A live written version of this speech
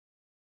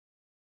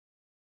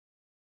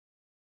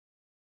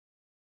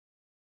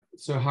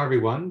So hi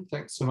everyone,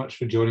 thanks so much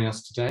for joining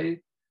us today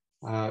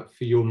for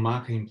your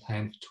marketing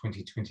plan for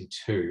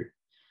 2022.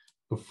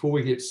 Before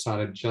we get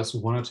started,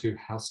 just one or two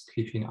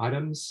housekeeping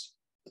items.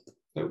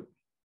 Oh,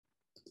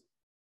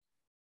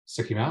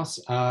 sticky mouse.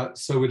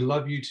 So we'd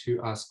love you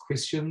to ask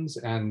questions,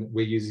 and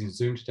we're using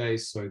Zoom today,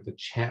 so the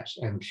chat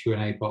and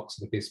Q&A box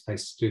are the best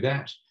place to do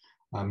that.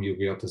 You'll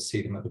be able to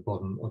see them at the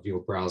bottom of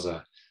your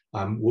browser.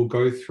 We'll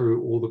go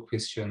through all the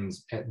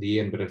questions at the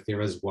end, but if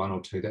there is one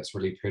or two that's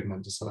really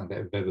pertinent to something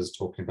that Viv is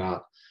talking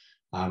about,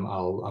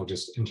 I'll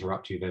just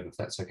interrupt you, Viv, if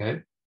that's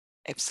okay.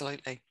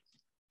 Absolutely.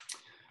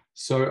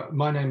 So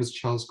my name is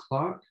Charles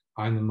Clark.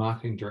 I'm the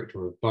marketing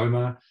director of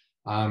Boma,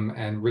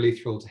 and really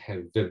thrilled to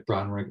have Viv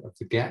Brownrigg of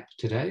The Gap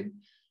today.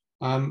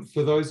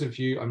 For those of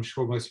you, I'm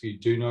sure most of you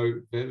do know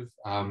Viv,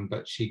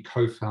 but she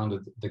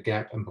co-founded The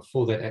Gap, and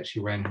before that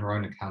actually ran her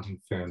own accounting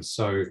firm.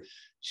 So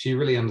she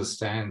really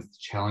understands the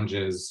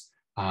challenges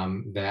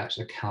that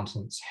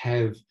accountants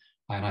have,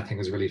 and I think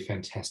is really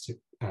fantastically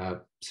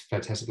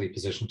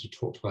positioned to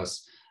talk to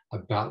us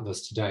about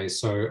this today.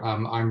 So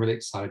I'm really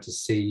excited to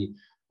see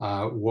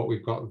what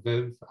we've got,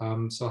 Viv.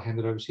 So I'll hand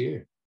it over to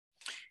you.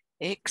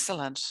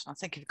 Excellent. I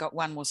think you've got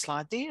one more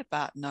slide there,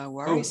 but no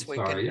worries. Oh,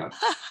 sorry, yeah.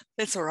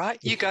 That's all right.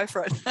 You go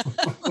for it.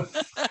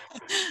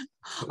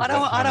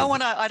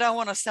 I don't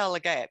want to sell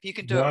the Gap. You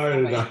can do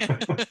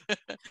it for me.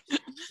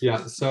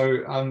 Yeah.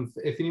 So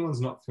if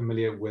anyone's not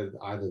familiar with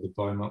either the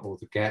Boma or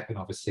the Gap, and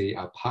obviously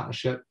our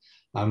partnership,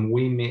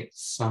 we met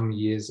some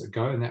years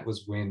ago, and that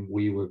was when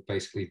we were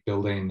basically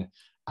building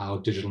our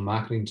digital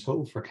marketing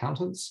tool for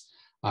accountants.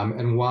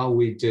 And while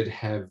we did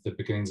have the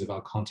beginnings of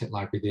our content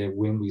library there,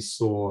 when we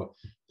saw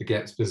the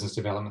Gap's business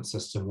development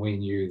system, we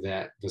knew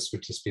that this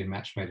would just be a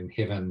match made in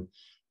heaven.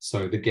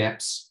 So the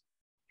Gap's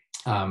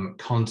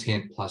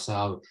content plus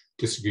our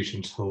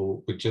distribution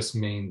tool would just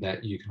mean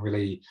that you can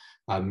really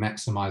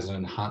maximize and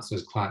enhance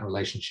those client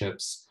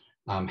relationships,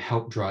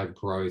 help drive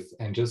growth,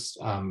 and just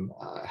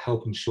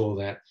help ensure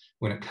that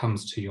when it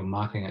comes to your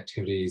marketing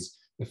activities,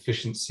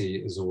 efficiency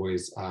is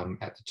always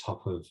at the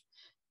top of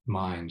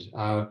mind.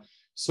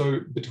 So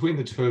between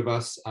the two of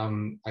us,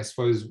 I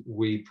suppose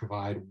we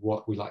provide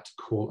what we like to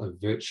call a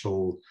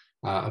virtual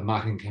a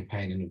marketing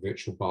campaign in a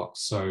virtual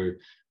box. So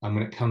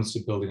when it comes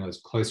to building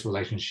those close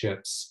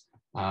relationships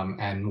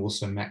and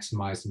also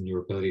maximizing your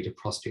ability to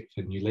prospect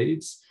for new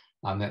leads,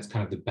 that's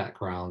kind of the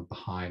background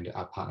behind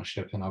our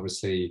partnership. And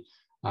obviously,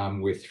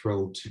 we're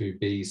thrilled to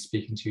be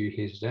speaking to you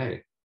here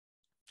today.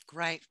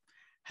 Great.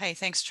 Hey,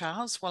 thanks,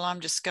 Charles. Well, I'm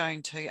just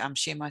going to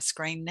share my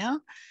screen now,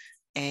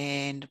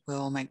 and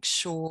we'll make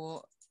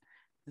sure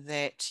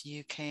that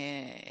you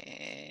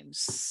can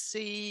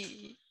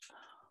see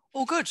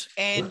all good.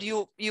 And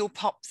you'll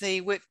pop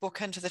the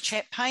workbook into the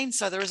chat pane.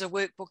 So there is a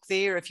workbook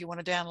there if you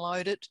want to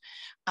download it,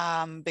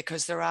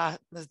 because there are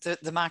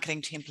the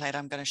marketing template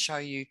I'm going to show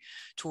you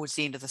towards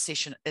the end of the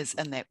session is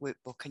in that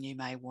workbook, and you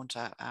may want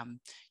to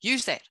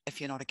use that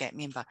if you're not a Gap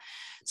member.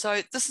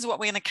 So this is what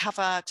we're going to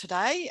cover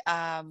today.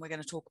 We're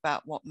going to talk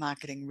about what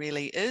marketing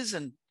really is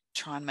and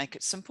try and make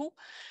it simple.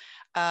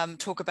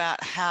 Talk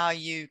about how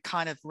you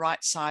kind of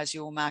right size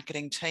your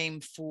marketing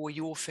team for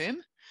your firm,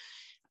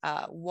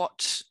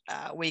 what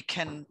we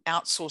can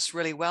outsource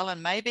really well,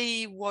 and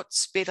maybe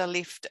what's better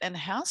left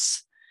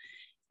in-house.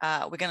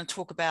 We're going to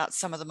talk about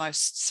some of the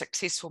most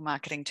successful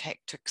marketing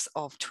tactics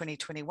of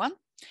 2021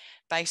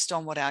 based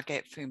on what our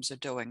Gap firms are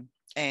doing,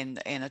 and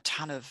a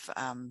ton of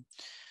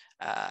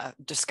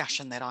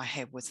discussion that I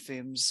have with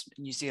firms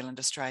New Zealand,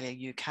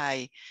 Australia,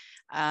 UK.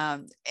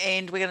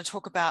 And we're going to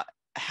talk about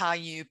how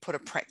you put a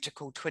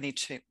practical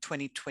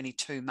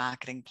 2022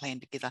 marketing plan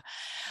together.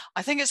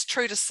 I think it's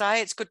true to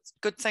say, it's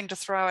good thing to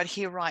throw out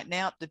here right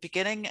now at the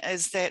beginning,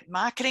 is that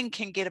marketing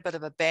can get a bit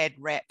of a bad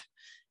rap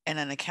in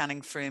an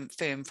accounting firm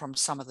from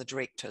some of the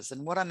directors.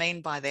 And what I mean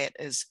by that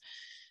is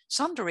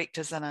some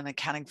directors in an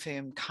accounting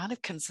firm kind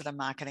of consider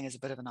marketing as a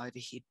bit of an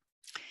overhead.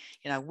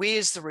 You know,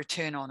 where's the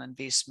return on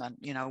investment?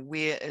 You know,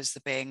 where is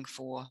the bang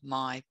for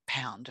my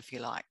pound, if you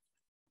like?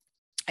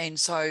 And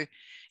so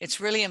it's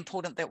really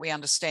important that we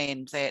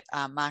understand that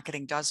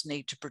marketing does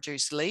need to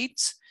produce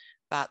leads,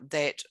 but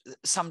that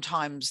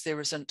sometimes there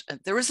isn't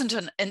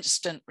an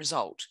instant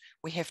result.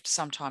 We have to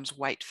sometimes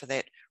wait for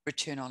that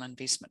return on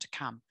investment to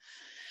come.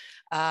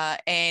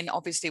 And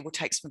obviously we'll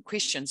take some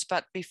questions,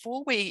 but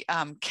before we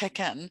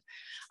kick in,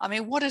 I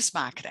mean, what is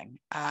marketing?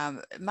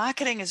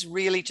 Marketing is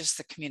really just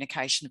the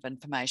communication of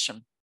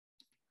information.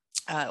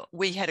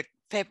 We had a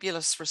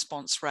fabulous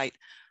response rate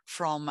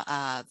from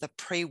the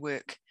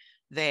pre-work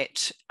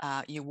that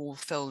you all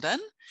filled in.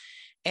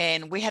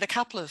 And we had a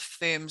couple of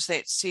firms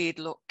that said,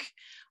 look,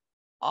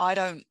 I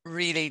don't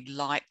really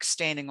like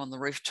standing on the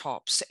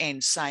rooftops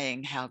and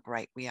saying how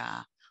great we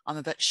are. I'm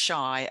a bit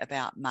shy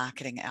about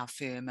marketing our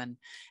firm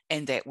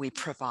and that we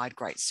provide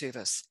great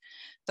service.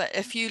 But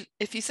if you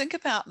think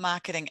about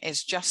marketing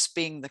as just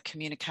being the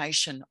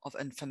communication of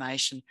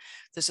information,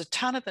 there's a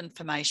ton of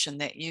information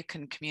that you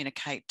can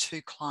communicate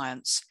to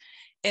clients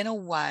in a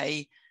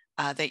way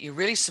that you're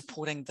really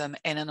supporting them,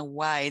 and in a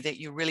way that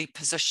you're really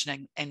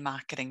positioning and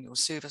marketing your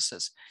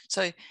services.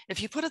 So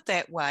if you put it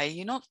that way,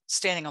 you're not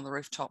standing on the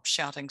rooftop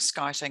shouting,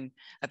 skiting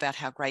about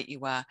how great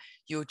you are.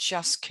 You're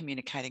just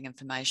communicating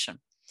information.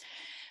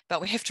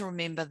 But we have to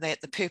remember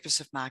that the purpose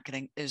of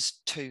marketing is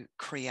to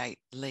create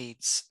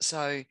leads.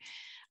 So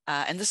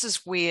and this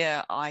is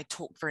where I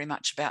talk very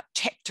much about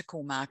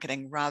tactical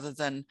marketing rather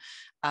than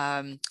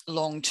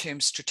long-term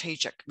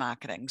strategic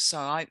marketing.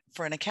 So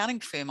for an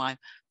accounting firm, I'm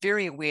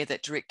very aware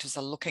that directors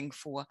are looking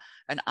for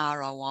an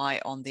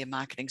ROI on their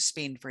marketing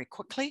spend very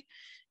quickly.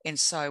 And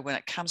so when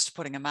it comes to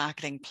putting a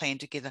marketing plan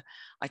together,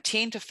 I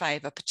tend to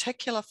favour,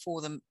 particularly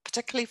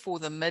for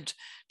the mid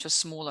to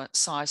smaller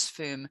size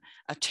firm,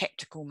 a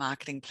tactical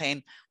marketing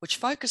plan, which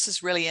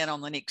focuses really in on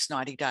the next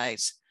 90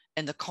 days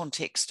in the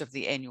context of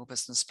the annual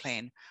business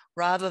plan,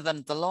 rather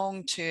than the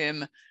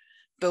long-term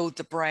build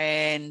the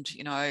brand,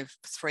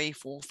 3,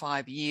 4,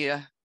 5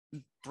 year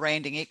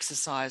branding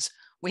exercise.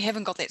 We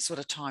haven't got that sort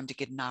of time to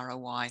get an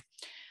ROI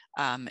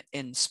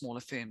in smaller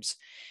firms.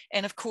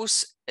 And of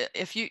course,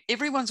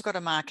 everyone's got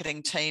a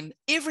marketing team,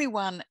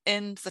 everyone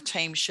in the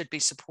team should be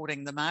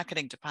supporting the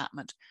marketing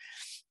department.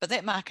 But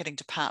that marketing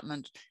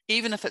department,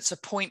 even if it's a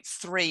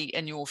 0.3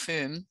 in your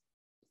firm,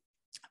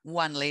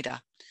 one leader.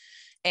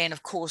 And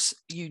of course,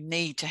 you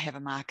need to have a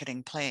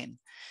marketing plan,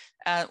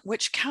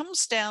 which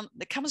comes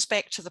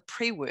back to the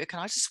pre-work.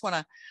 And I just want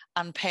to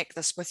unpack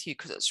this with you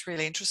because it's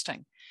really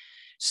interesting.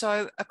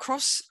 So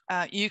across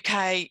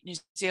UK, New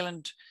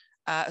Zealand,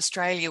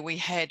 Australia, we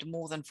had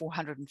more than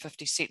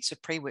 450 sets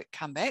of pre-work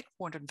come back,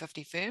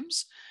 450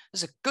 firms.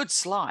 There's a good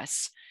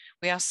slice.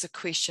 We asked the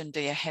question, do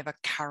you have a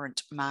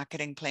current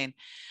marketing plan?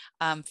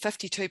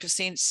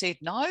 52% said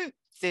no,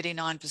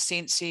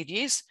 39% said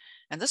yes.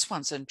 And this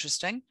one's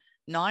interesting.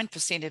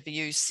 9% of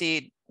you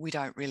said, we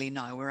don't really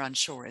know, we're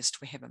unsure as to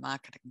we have a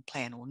marketing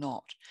plan or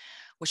not,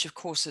 which of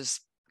course is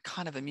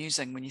kind of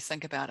amusing when you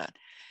think about it.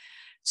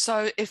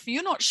 So if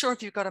you're not sure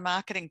if you've got a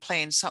marketing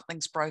plan,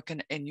 something's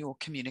broken in your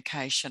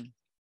communication.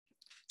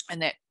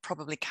 And that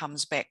probably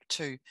comes back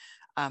to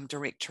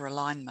director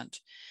alignment.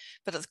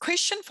 But the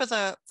question for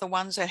the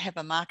ones that have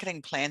a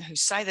marketing plan, who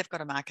say they've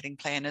got a marketing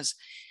plan, is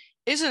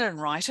it in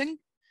writing?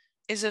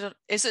 Is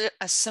it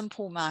a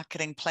simple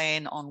marketing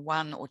plan on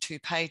 1 or 2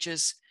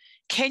 pages?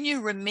 Can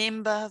you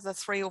remember the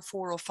 3 or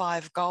 4 or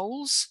 5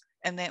 goals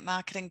in that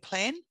marketing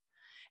plan?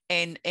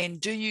 And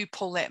do you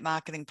pull that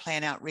marketing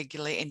plan out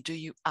regularly, and do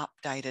you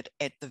update it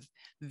at the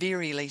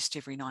very least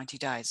every 90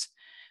 days?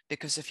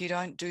 Because if you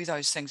don't do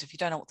those things, if you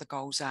don't know what the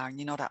goals are and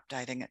you're not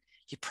updating it,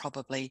 you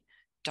probably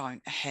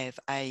don't have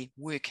a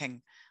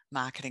working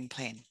marketing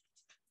plan.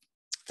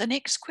 The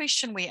next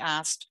question we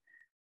asked,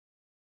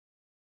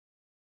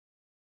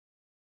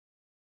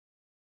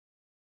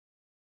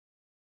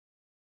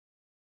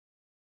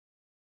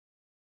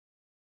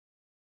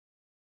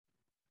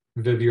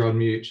 Viv, you're on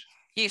mute.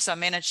 Yes, I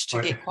managed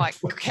to get quite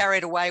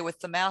carried away with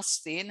the mouse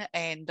then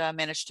and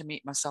managed to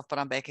mute myself, but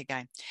I'm back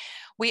again.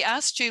 We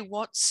asked you,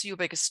 what's your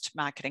biggest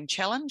marketing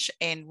challenge,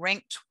 and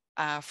ranked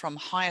from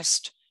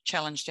highest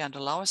challenge down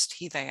to lowest.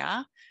 Here they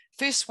are.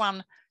 First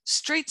one,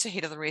 streets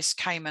ahead of the rest,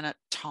 came in at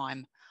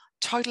time.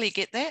 Totally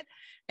get that.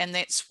 And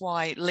that's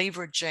why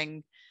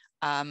leveraging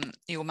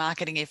your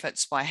marketing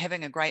efforts by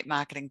having a great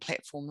marketing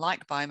platform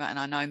like Boma, and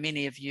I know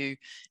many of you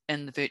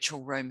in the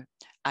virtual room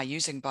are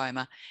using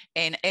Boma,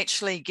 and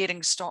actually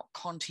getting stock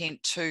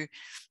content to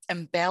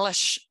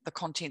embellish the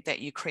content that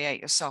you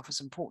create yourself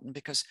is important,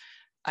 because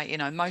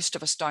most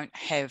of us don't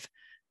have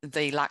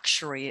the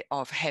luxury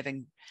of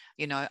having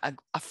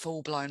a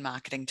full-blown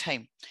marketing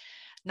team.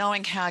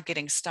 Knowing how,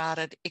 getting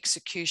started,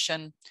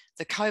 execution,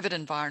 the COVID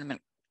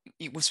environment,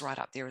 it was right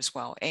up there as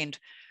well. And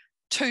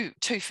two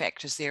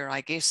factors there,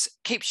 I guess.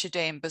 Keeps you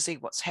damn busy,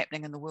 what's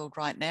happening in the world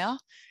right now,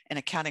 and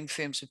accounting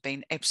firms have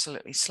been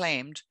absolutely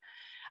slammed.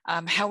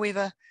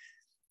 However,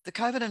 the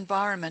COVID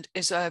environment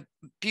is a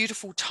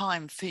beautiful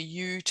time for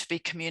you to be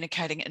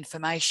communicating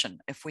information,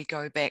 if we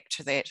go back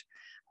to that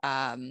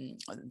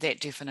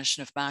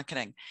definition of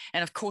marketing.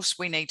 And of course,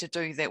 we need to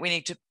do that.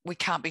 We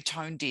can't be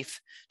tone deaf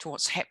to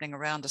what's happening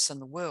around us in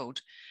the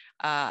world.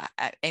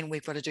 And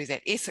we've got to do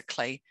that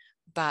ethically.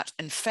 But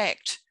in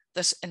fact,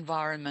 this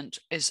environment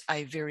is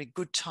a very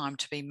good time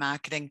to be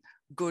marketing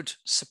good,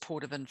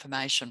 supportive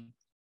information.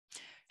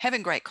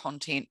 Having great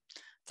content,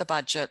 the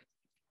budget,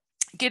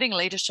 getting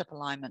leadership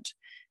alignment.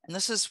 And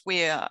this is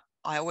where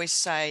I always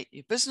say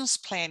your business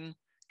plan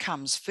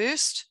comes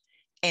first,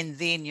 and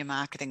then your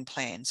marketing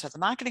plan. So the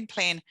marketing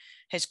plan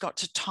has got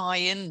to tie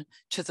in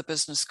to the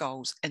business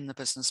goals in the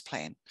business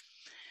plan.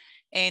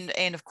 And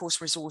of course,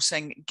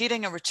 resourcing,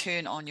 getting a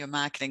return on your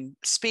marketing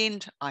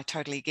spend. I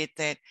totally get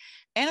that.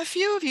 And a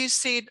few of you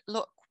said,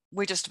 look,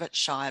 we're just a bit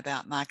shy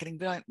about marketing.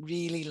 We don't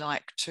really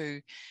like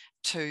to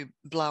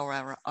blow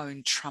our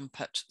own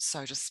trumpet,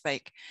 so to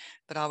speak.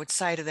 But I would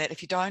say to that,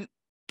 if you don't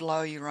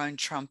blow your own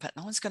trumpet,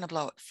 no one's going to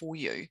blow it for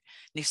you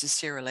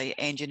necessarily,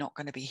 and you're not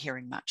going to be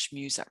hearing much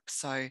music.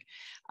 So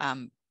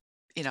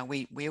you know,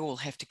 we all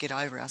have to get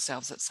over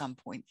ourselves at some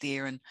point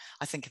there, and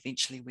I think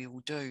eventually we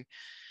all do.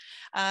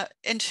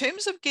 In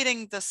terms of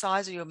getting the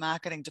size of your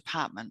marketing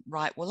department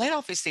right, well, that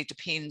obviously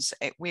depends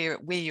at where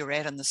you're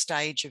at in the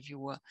stage of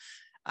your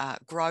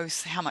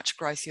growth, how much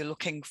growth you're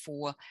looking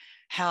for,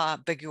 how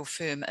big your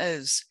firm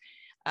is.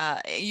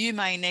 You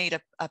may need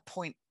a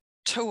 0.2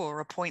 or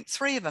a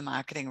 0.3 of a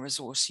marketing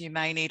resource. You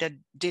may need a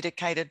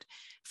dedicated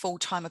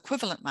full-time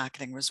equivalent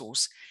marketing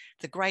resource.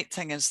 The great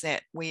thing is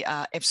that we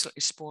are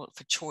absolutely spoiled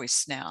for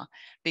choice now,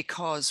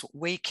 because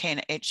we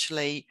can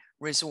actually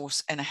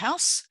resource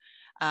in-house.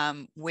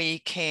 We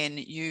can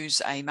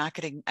use a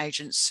marketing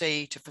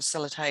agency to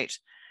facilitate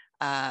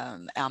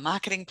our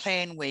marketing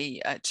plan.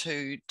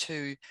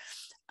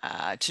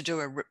 To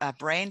do a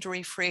brand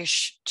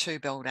refresh, to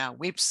build our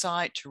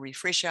website, to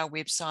refresh our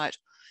website,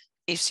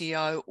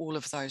 SEO, all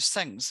of those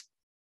things.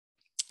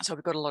 So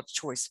we've got a lot of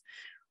choice.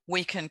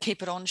 We can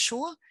keep it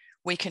onshore.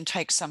 We can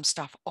take some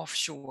stuff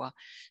offshore.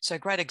 So a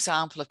great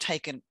example of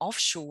taking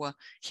offshore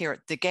here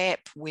at The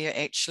Gap, we're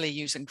actually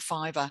using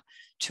Fiverr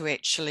to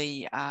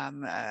actually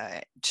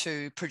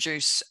to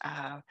produce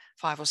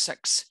 5 or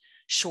 6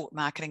 short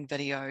marketing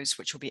videos,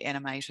 which will be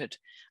animated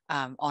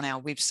on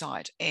our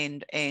website.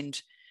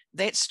 And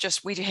that's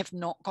just, we have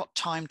not got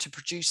time to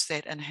produce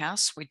that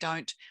in-house. We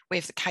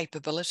have the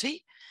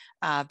capability,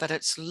 but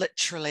it's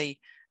literally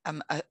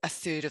a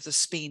third of the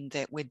spend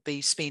that we'd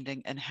be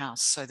spending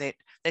in-house. So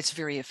that's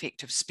very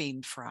effective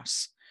spend for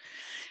us.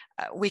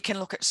 We can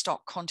look at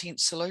stock content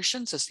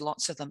solutions. There's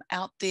lots of them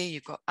out there.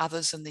 You've got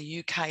others in the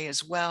UK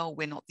as well.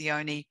 We're not the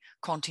only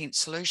content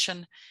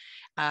solution.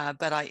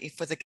 But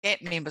for the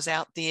Gap members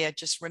out there,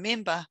 just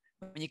remember,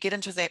 when you get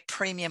into that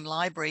premium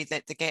library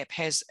that the Gap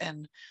has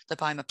in the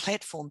Boma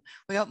platform,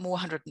 we got more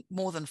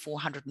than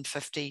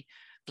 450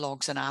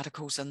 blogs and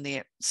articles in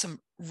there. Some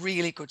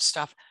really good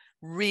stuff,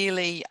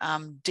 really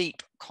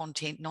deep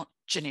content, not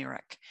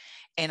generic.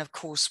 And of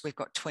course, we've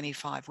got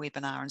 25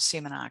 webinar and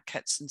seminar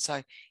kits. And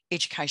so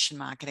education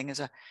marketing is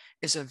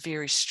a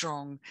very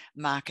strong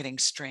marketing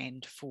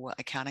strand for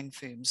accounting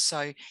firms.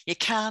 So you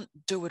can't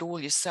do it all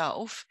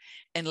yourself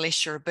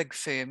unless you're a big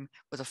firm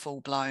with a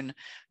full-blown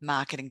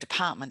marketing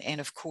department.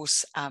 And of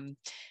course,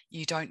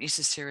 you don't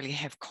necessarily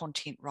have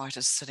content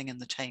writers sitting in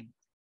the team.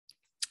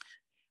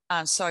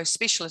 So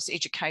specialist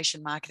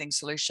education marketing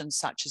solutions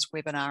such as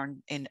webinar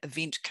and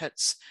event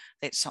kits,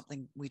 that's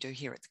something we do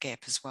here at the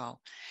Gap as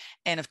well.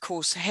 And of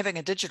course, having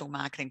a digital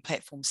marketing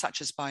platform such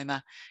as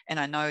Boma, and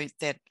I know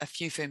that a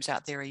few firms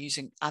out there are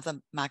using other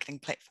marketing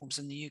platforms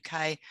in the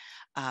UK,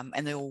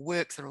 and they all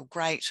work, they're all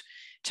great,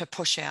 to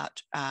push out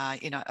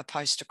a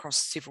post across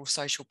several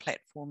social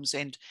platforms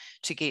and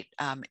to get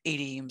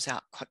EDMs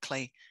out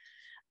quickly,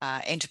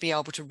 and to be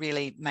able to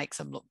really make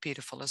them look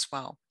beautiful as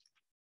well.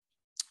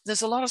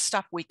 There's a lot of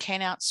stuff we can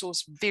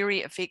outsource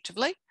very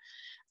effectively.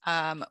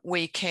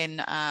 We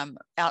can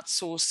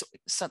outsource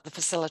the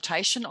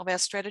facilitation of our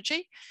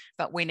strategy,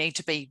 but we need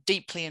to be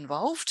deeply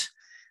involved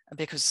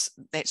because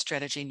that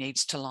strategy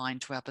needs to align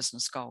to our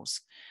business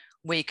goals.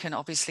 We can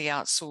obviously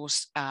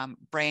outsource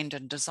brand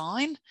and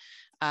design,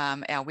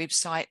 our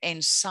website,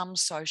 and some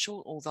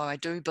social, although I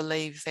do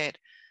believe that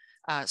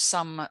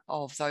some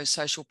of those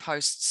social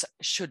posts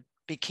should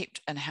be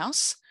kept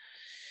in-house.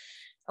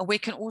 We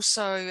can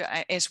also,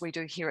 as we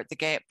do here at the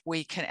Gap,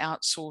 we can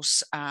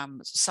outsource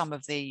some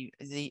of the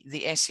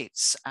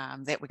assets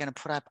that we're going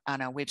to put up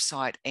on our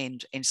website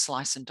and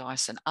slice and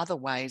dice in other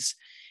ways.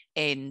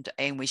 And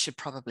we should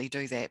probably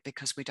do that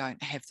because we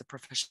don't have the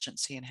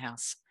proficiency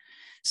in-house.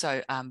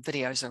 So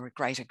videos are a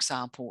great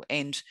example.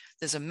 And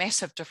there's a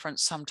massive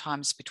difference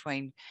sometimes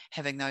between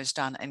having those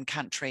done in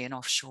country and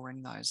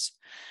offshoring those.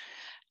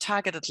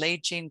 Targeted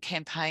lead gen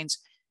campaigns.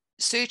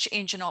 Search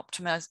engine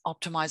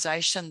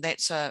optimization,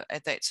 that's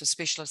a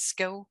specialist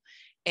skill,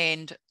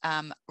 and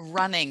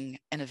running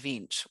an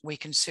event, we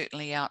can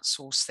certainly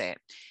outsource that.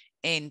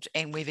 And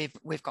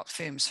we've got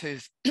firms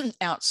who've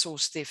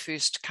outsourced their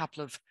first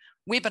couple of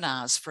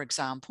webinars, for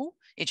example,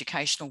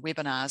 educational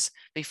webinars,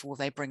 before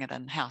they bring it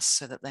in-house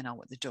so that they know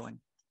what they're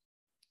doing.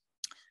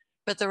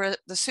 But there are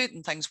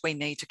certain things we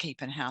need to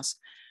keep in-house.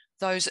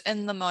 Those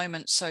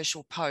in-the-moment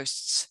social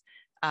posts,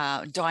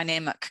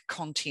 dynamic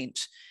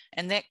content,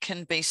 and that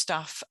can be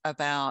stuff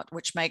about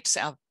which makes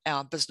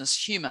our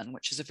business human,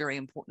 which is a very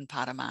important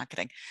part of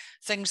marketing.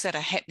 Things that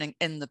are happening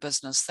in the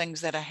business, things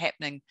that are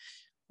happening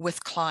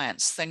with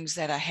clients, things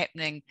that are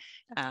happening,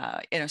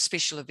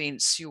 special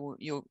events,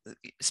 your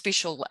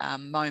special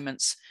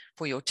moments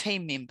for your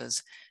team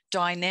members.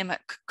 Dynamic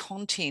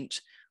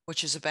content,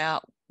 which is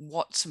about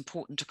what's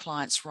important to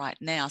clients right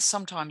now,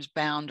 sometimes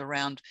bound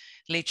around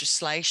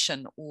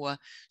legislation or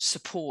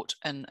support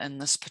in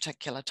this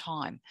particular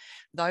time.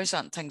 Those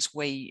aren't things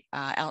we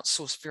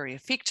outsource very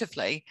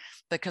effectively,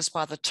 because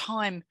by the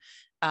time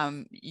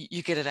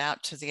you get it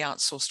out to the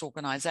outsourced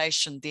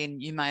organization,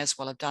 then you may as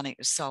well have done it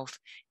yourself,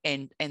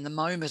 and the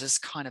moment is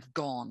kind of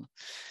gone.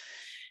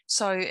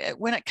 So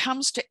when it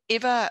comes to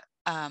ever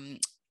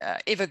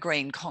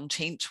evergreen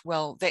content,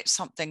 well, that's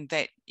something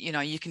that, you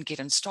know, you can get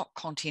in stock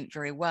content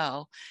very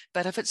well,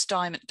 but if it's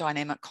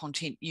dynamic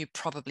content, you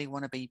probably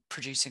want to be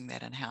producing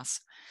that in-house.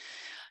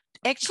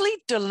 Actually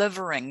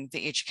delivering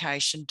the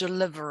education,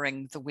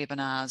 delivering the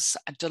webinars,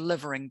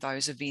 delivering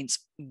those events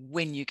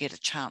when you get a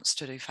chance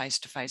to do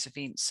face-to-face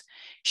events.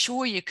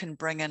 Sure, you can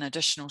bring in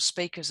additional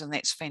speakers and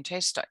that's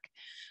fantastic,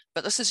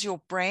 but this is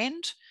your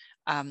brand.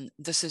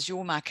 This is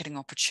your marketing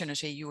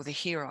opportunity. You're the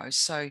hero.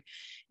 So,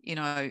 you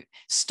know,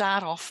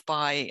 start off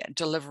by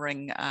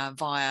delivering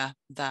via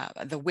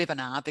the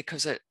webinar,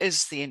 because it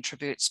is the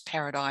introvert's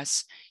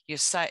paradise. You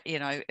say, you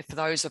know, for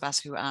those of us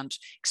who aren't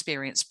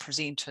experienced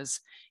presenters,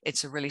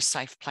 it's a really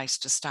safe place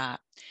to start.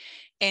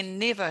 And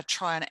never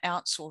try and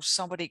outsource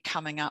somebody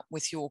coming up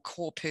with your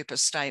core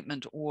purpose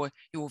statement or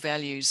your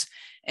values.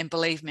 And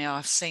believe me,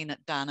 I've seen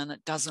it done and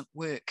it doesn't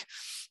work.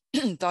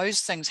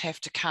 Those things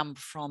have to come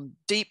from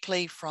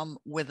deeply from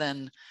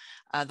within.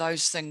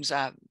 Those things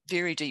are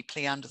very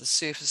deeply under the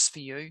surface for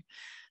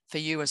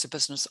you as a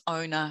business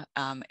owner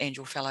and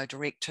your fellow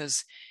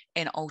directors,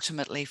 and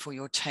ultimately for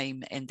your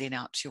team and then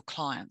out to your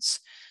clients.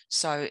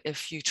 So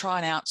if you try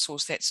and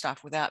outsource that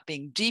stuff without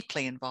being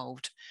deeply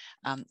involved,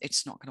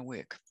 it's not going to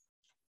work.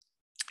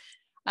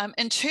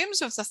 In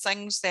terms of the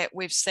things that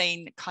we've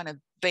seen kind of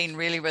been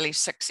really, really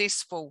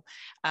successful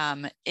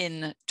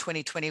in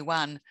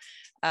 2021,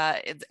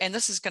 and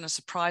this is going to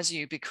surprise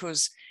you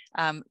because,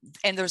 and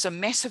there's a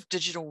massive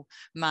digital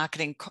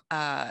marketing,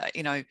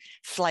 you know,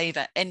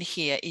 flavor in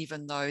here,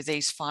 even though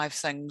these 5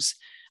 things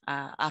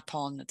up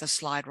on the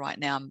slide right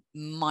now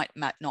might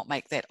not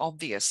make that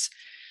obvious.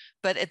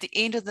 But at the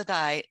end of the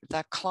day,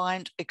 the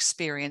client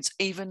experience,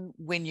 even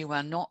when you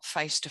are not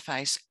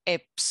face-to-face,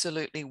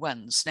 absolutely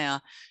wins.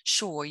 Now,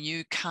 sure,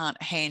 you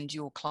can't hand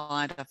your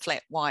client a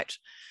flat white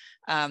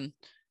at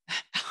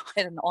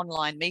an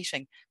online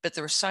meeting, but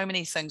there are so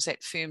many things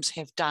that firms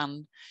have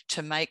done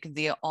to make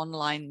their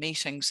online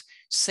meetings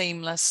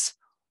seamless,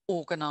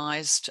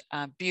 organized,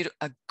 a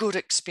good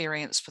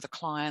experience for the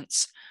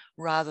clients,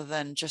 rather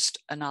than just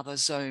another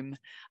Zoom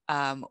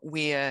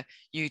where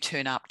you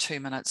turn up 2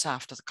 minutes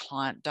after the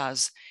client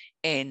does,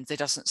 and there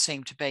doesn't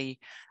seem to be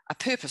a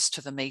purpose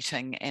to the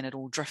meeting and it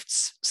all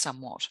drifts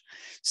somewhat.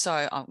 So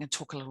I'm going to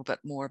talk a little bit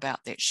more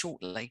about that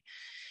shortly.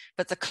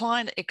 But the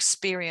client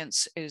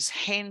experience is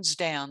hands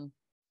down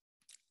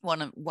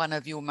one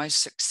of your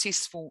most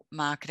successful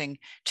marketing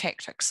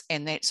tactics,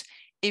 and that's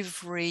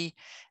every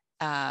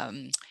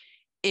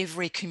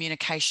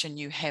communication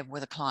you have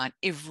with a client,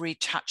 every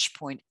touch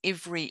point,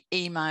 every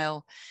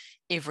email,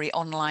 every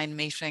online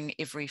meeting,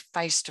 every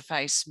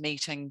face-to-face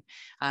meeting,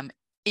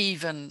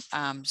 even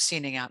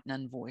sending out an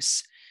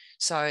invoice.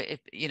 So, if,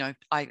 you know,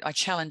 I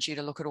challenge you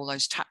to look at all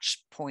those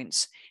touch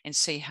points and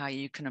see how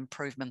you can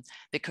improve them,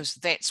 because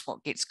that's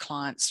what gets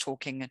clients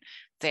talking, and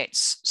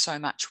that's so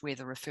much where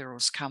the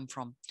referrals come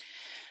from.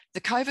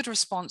 The COVID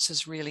response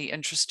is really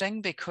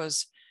interesting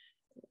because,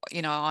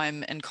 you know,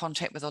 I'm in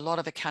contact with a lot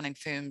of accounting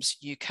firms,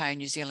 UK,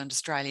 New Zealand,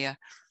 Australia,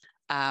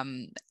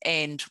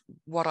 and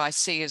what I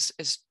see is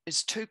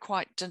 2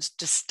 quite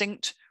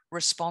distinct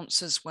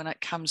responses when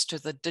it comes to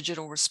the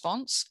digital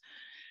response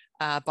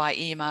by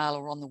email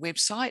or on the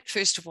website.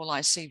 First of all, I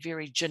see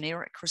very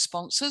generic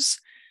responses,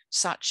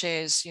 such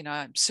as, you know,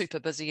 I'm super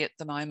busy at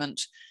the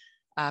moment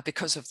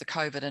because of the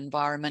COVID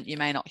environment. You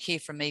may not hear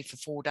from me for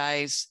 4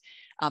 days.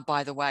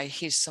 By the way,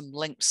 here's some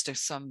links to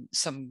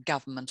some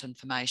government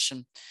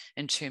information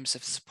in terms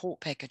of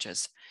support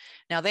packages.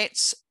 Now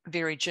that's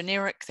very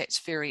generic, that's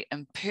very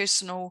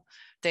impersonal,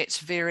 that's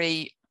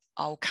very,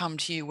 I'll come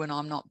to you when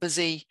I'm not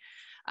busy.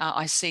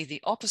 I see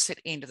the opposite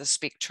end of the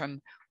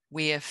spectrum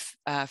where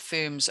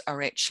firms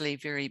are actually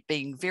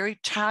being very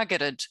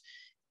targeted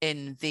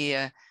in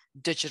their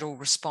digital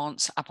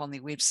response up on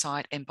their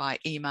website and by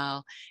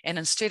email. And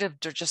instead of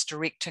just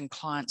directing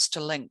clients to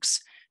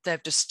links,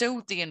 they've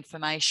distilled the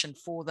information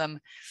for them,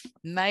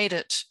 made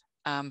it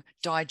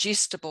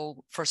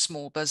digestible for a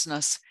small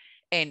business,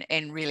 and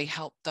really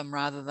helped them,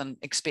 rather than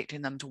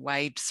expecting them to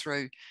wade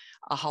through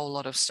a whole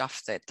lot of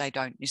stuff that they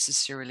don't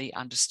necessarily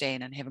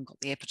understand and haven't got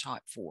the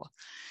appetite for.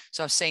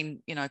 So I've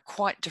seen, you know,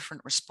 quite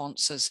different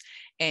responses,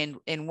 and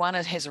one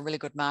it has a really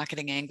good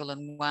marketing angle,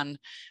 and one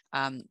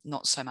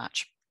not so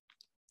much.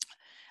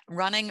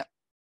 Running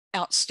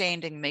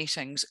outstanding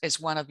meetings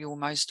is one of your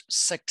most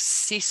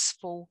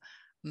successful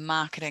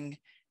marketing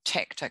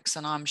tactics,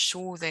 and I'm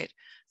sure that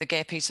the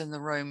Gappies in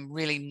the room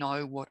really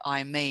know what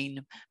I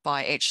mean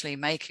by actually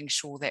making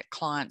sure that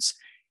clients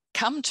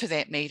come to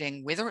that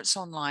meeting, whether it's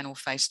online or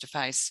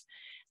face-to-face.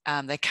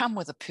 They come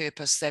with a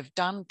purpose. They've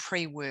done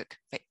pre-work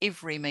for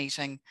every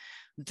meeting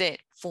that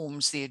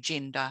forms the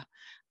agenda,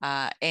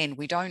 and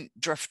we don't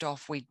drift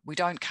off. We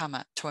don't come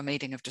to a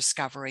meeting of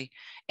discovery,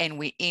 and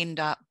we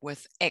end up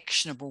with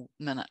actionable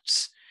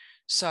minutes.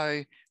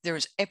 So there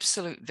is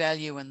absolute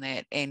value in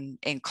that, and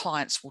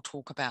clients will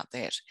talk about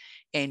that,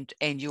 and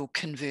you'll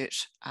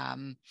convert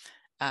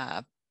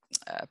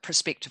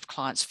prospective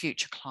clients,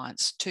 future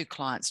clients, to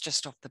clients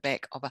just off the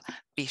back of a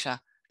better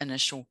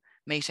initial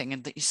meeting,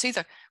 and that you see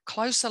the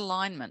close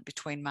alignment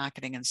between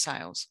marketing and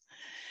sales.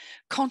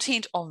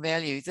 Content of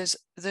value. There's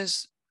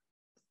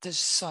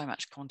so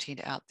much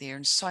content out there,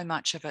 and so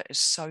much of it is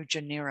so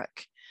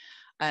generic.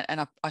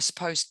 And I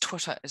suppose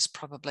Twitter is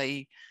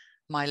probably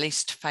my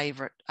least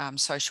favorite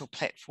social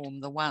platform.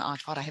 The one, I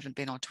haven't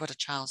been on Twitter,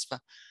 Charles, for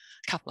a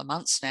couple of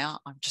months now.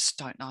 I just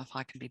don't know if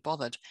I can be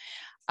bothered.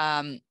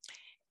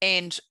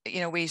 And,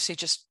 you know, we see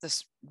just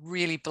this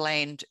really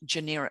bland,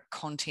 generic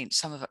content,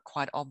 some of it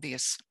quite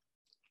obvious.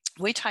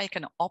 We take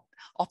an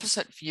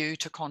opposite view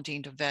to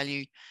content of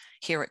value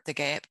here at The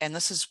Gap. And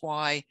this is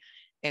why,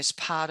 as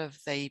part of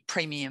the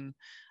premium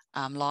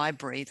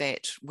library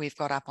that we've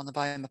got up on the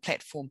Boma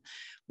platform,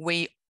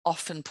 we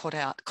often put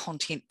out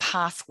content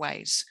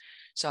pathways.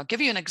 So I'll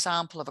give you an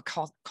example of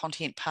a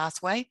content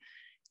pathway.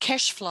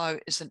 Cash flow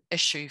is an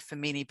issue for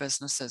many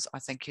businesses, I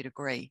think you'd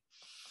agree,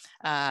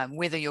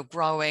 whether you're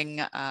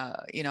growing,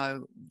 you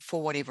know,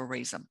 for whatever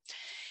reason.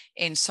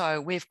 And so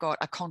we've got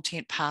a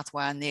content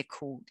pathway, and they're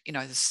called, you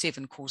know, the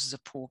 7 causes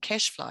of poor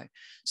cash flow.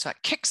 So it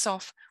kicks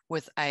off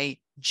with a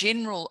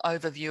general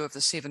overview of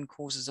the 7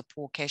 causes of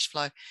poor cash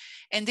flow,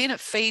 and then it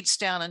feeds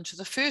down into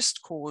the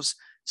first cause,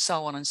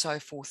 so on and so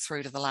forth,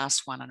 through to the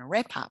last one, and a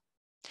wrap up.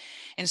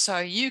 And so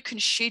you can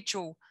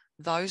schedule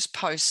those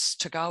posts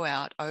to go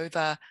out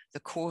over the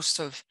course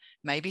of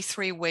maybe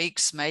 3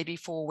 weeks, maybe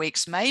 4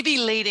 weeks, maybe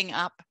leading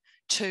up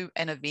to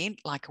an event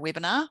like a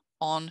webinar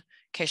on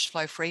cash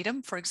flow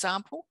freedom, for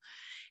example.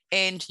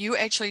 And you're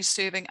actually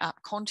serving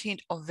up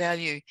content of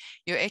value.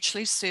 You're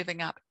actually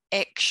serving up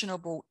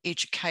actionable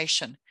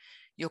education.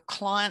 Your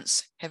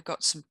clients have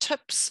got some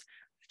tips,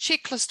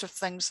 checklist of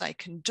things they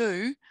can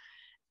do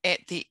at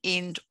the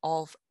end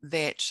of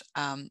that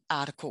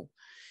article.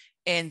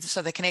 And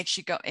so they can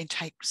actually go and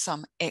take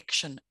some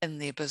action in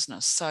their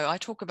business. So I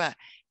talk about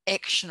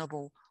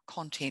actionable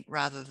content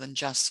rather than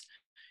just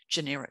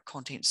generic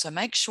content. So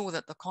make sure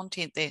that the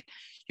content that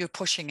you're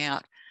pushing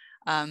out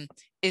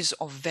is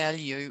of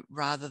value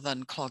rather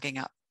than clogging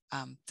up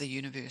the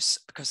universe,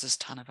 because there's a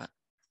ton of it.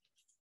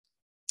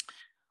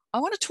 I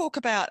want to talk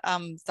about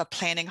the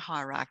planning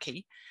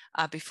hierarchy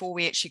before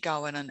we actually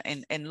go in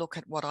and look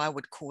at what I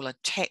would call a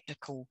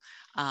tactical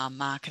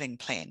marketing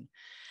plan.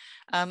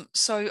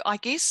 So I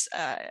guess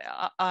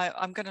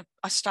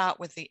I start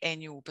with the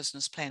annual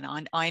business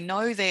plan. I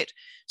know that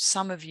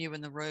some of you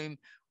in the room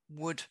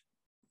would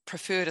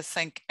prefer to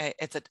think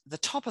at the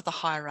top of the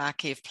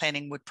hierarchy of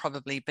planning would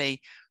probably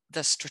be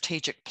the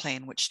strategic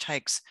plan, which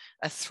takes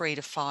a 3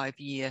 to 5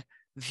 year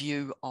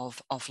view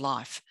of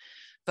life.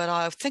 But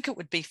I think it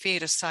would be fair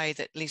to say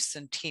that less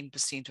than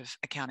 10% of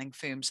accounting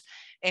firms,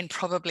 and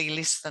probably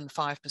less than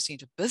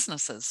 5% of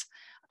businesses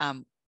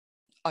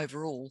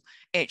overall,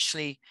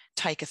 actually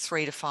take a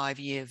 3 to 5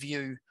 year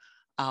view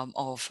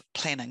of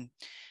planning.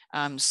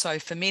 So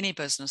for many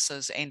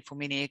businesses and for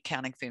many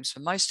accounting firms,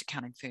 for most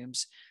accounting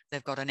firms,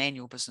 they've got an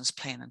annual business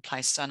plan in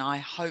place. And I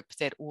hope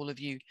that all of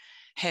you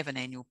have an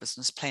annual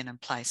business plan in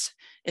place.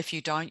 If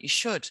you don't, you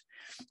should,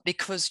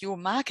 because your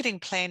marketing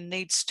plan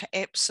needs to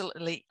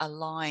absolutely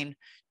align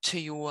to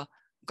your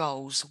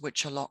goals,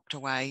 which are locked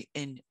away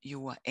in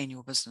your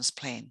annual business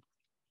plan.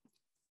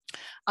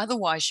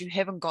 Otherwise, you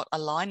haven't got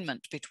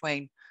alignment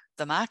between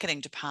the marketing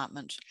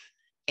department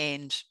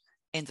and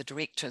the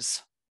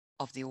directors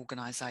of the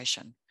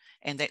organisation.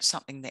 And that's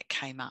something that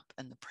came up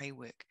in the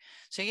pre-work.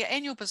 So your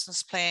annual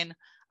business plan,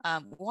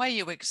 why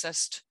you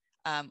exist,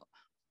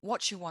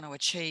 what you want to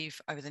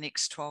achieve over the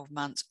next 12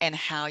 months, and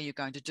how you're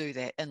going to do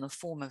that in the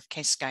form of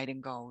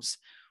cascading goals,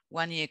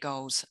 1 year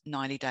goals,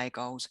 90-day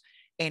goals,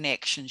 and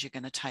actions you're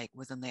going to take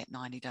within that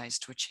 90 days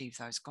to achieve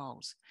those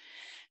goals.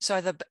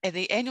 So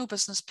the annual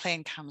business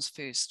plan comes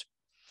first.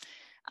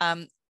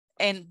 And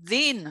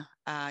then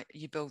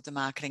you build the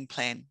marketing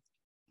plan.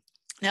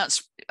 Now,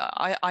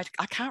 I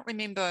can't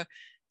remember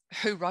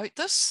who wrote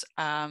this,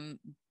 but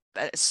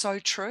it's so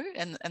true.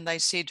 And they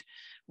said,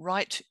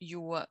 write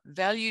your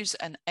values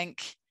in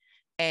ink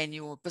and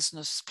your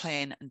business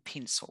plan in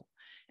pencil.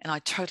 And I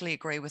totally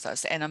agree with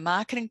this. And a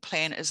marketing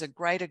plan is a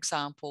great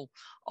example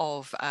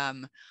of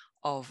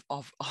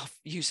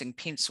using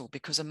pencil,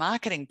 because a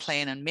marketing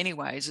plan in many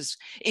ways is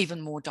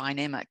even more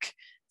dynamic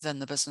than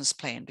the business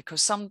plan,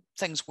 because some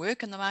things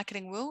work in the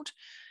marketing world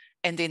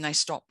and then they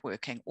stop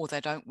working, or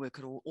they don't work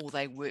at all, or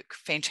they work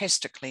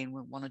fantastically and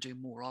we want to do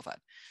more of it.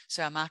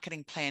 So our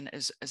marketing plan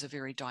is a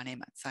very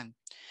dynamic thing.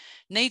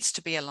 Needs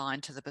to be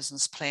aligned to the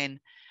business plan.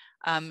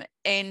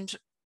 And,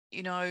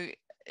 you know,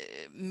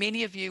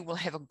 many of you will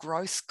have a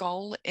growth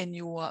goal in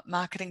your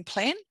marketing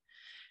plan,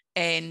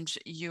 and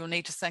you'll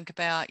need to think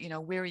about, you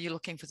know, where are you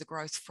looking for the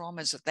growth from?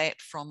 Is it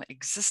that from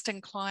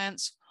existing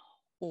clients,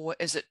 or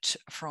is it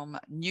from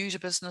new to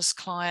business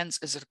clients?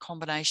 Is it a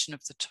combination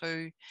of the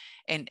two,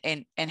 and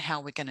how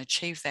we're going to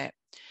achieve that?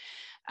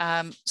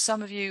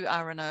 Some of you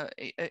are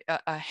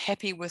are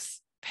happy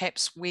with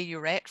perhaps where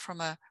you're at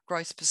from a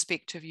growth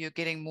perspective. You're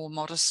getting more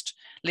modest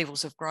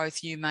levels of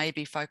growth. You may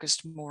be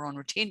focused more on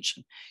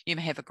retention. You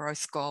may have a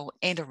growth goal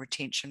and a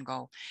retention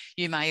goal.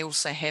 You may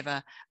also have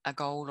a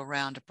goal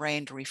around a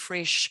brand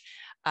refresh,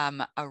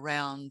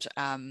 around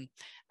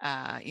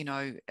you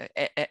know,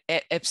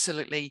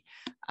 absolutely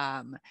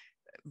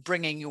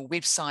bringing your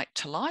website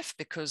to life,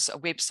 because a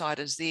website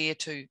is there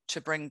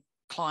to bring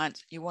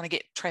clients. You want to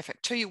get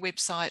traffic to your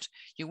website,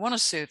 you want to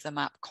serve them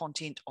up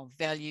content of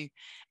value,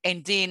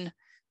 and then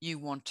you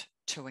want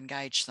to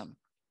engage them.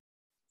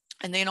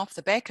 And then off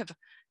the back of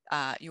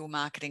your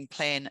marketing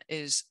plan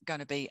is going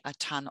to be a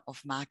ton of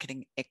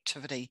marketing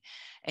activity,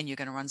 and you're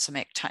going to run some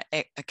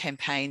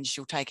campaigns,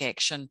 you'll take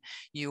action,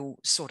 you'll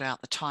sort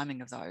out the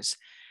timing of those.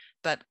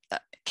 But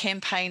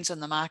campaigns in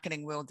the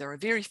marketing world, they're a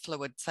very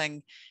fluid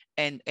thing,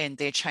 and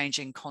they're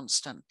changing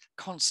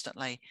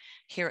constantly.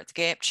 Here at the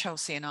Gap,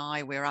 Chelsea and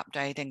I, we're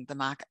updating the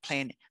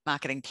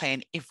marketing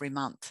plan every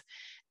month.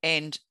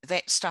 And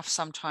that stuff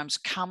sometimes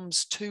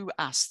comes to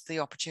us, the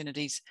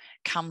opportunities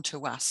come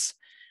to us.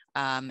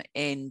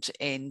 And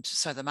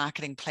so the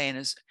marketing plan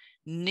is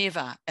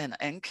never in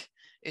ink,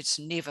 it's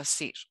never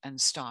set in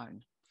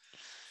stone.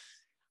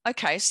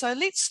 Okay, so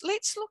let's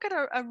look at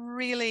a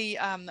really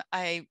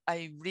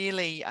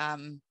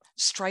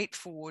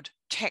straightforward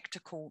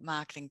tactical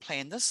marketing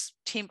plan. This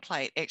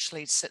template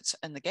actually sits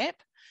in the Gap,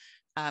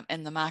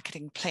 in the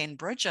marketing plan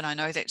bridge, and I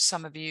know that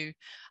some of you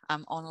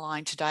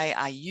online today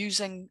are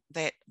using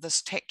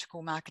this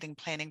tactical marketing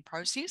planning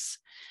process.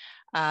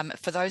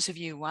 For those of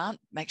you who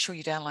aren't, make sure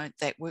you download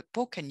that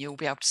workbook and you'll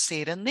be able to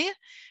see it in there,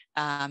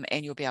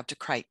 and you'll be able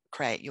to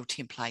create your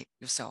template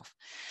yourself.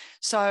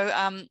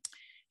 So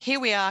here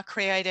we are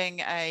creating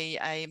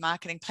a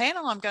marketing plan,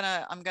 and I'm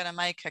gonna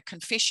make a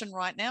confession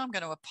right now. I'm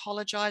going to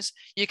apologize.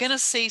 You're going to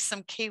see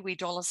some Kiwi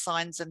dollar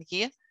signs in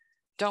here.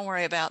 Don't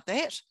worry about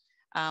that.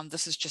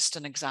 This is just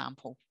an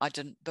example. I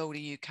didn't build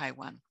a UK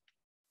one.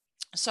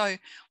 So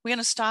we're going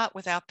to start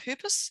with our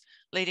purpose,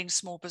 leading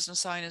small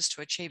business owners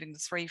to achieving the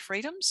 3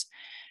 freedoms.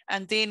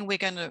 And then we're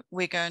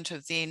going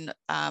to then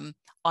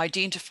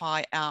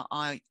identify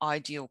our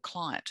ideal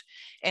client.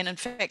 And in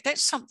fact,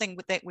 that's something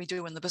that we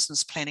do in the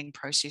business planning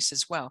process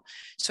as well.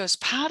 So as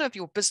part of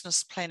your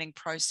business planning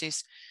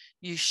process,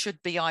 you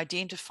should be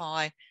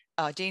identifying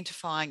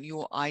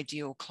your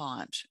ideal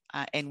client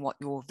and what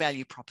your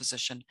value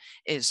proposition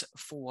is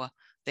for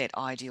that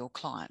ideal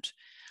client.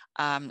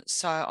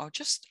 So I'll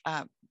just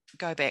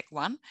go back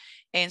one.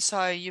 And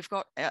so you've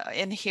got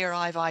in here,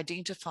 I've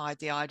identified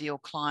the ideal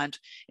client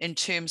in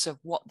terms of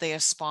what they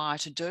aspire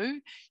to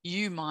do.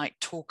 You might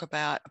talk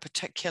about a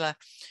particular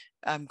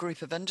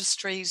group of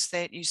industries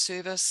that you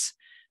service,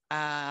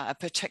 a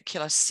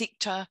particular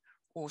sector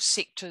or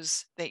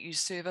sectors that you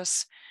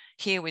service.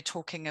 Here we're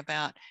talking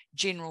about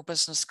general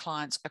business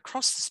clients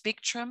across the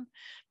spectrum,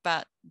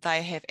 but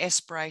they have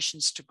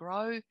aspirations to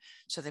grow.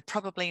 So they're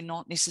probably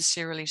not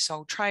necessarily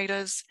sole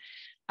traders.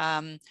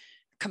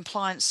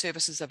 Compliance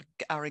services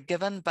are a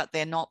given, but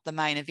they're not the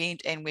main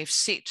event. And we've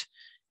set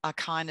a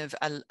kind of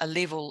a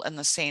level in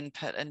the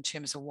sandpit in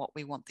terms of what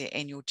we want their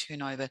annual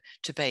turnover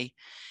to be.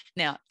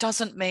 Now,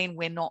 doesn't mean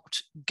we're not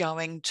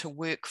going to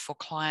work for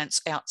clients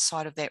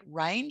outside of that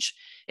range.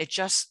 It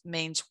just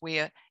means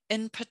we're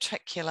in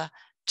particular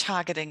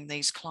targeting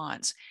these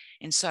clients.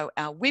 And so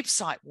our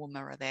website will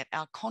mirror that,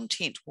 our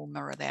content will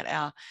mirror that,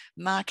 our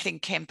marketing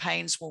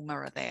campaigns will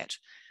mirror that,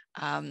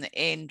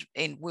 and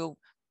we'll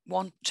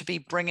want to be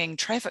bringing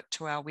traffic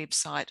to our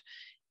website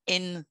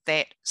in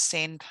that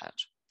sandpit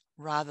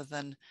rather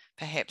than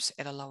perhaps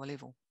at a lower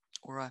level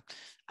or a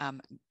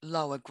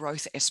lower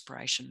growth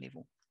aspiration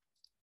level.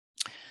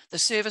 The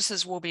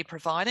services we'll be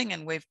providing,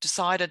 and we've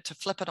decided to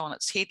flip it on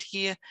its head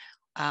here.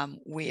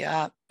 We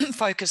are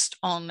focused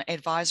on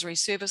advisory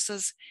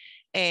services,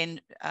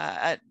 and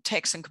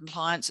tax and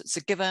compliance, it's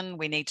a given,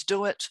 we need to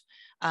do it,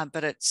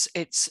 but it's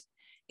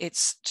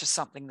just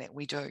something that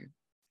we do.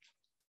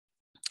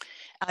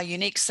 Our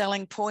unique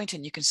selling point,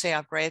 and you can see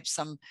I've grabbed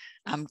some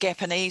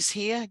Gapanese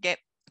here. Gap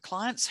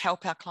clients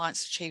help our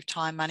clients achieve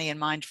time, money and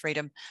mind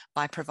freedom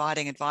by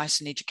providing advice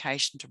and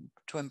education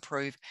to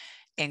improve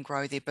and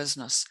grow their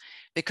business.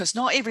 Because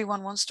not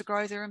everyone wants to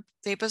grow their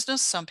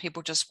business. Some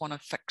people just want to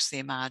fix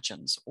their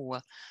margins or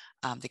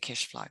the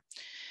cash flow.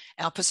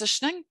 Our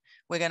positioning,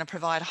 we're going to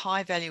provide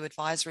high value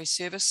advisory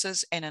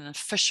services and an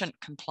efficient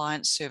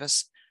compliance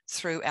service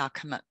through our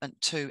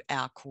commitment to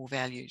our core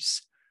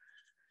values.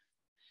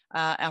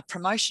 Our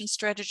promotion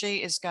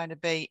strategy is going to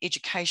be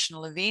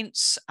educational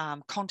events,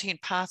 content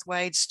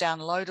pathways,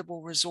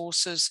 downloadable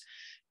resources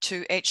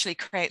to actually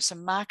create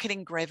some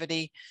marketing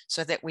gravity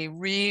so that we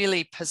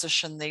really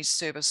position these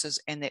services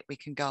and that we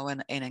can go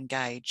in and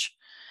engage.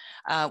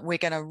 We're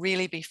going to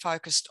really be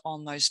focused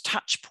on those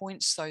touch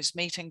points, those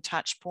meeting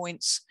touch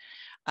points,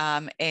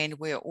 and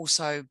we're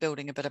also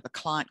building a bit of a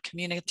client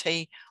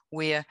community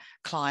where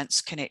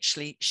clients can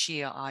actually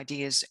share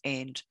ideas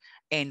and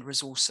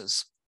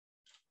resources.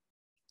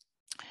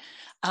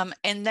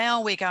 And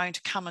now we're going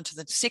to come into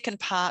the second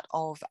part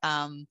of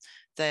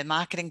the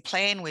marketing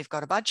plan. We've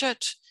got a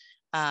budget.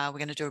 We're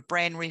going to do a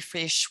brand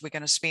refresh. We're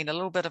going to spend a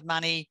little bit of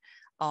money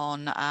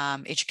on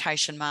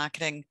education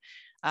marketing,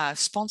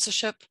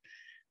 sponsorship.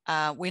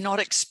 We're not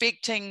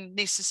expecting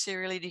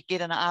necessarily to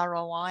get an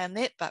ROI on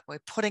that, but we're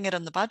putting it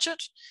in the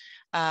budget.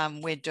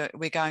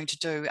 we're going to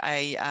do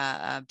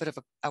a bit of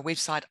a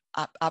website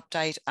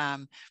update,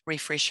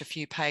 refresh a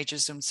few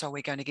pages, and so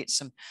we're going to get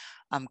some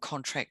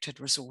contracted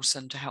resource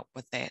in to help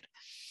with that.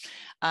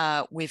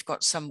 We've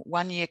got some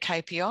 1-year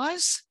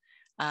KPIs,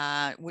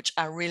 which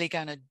are really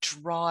going to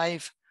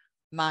drive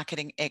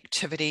marketing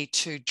activity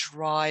to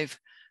drive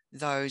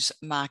those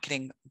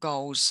marketing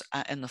goals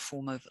in the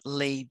form of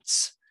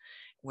leads,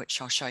 which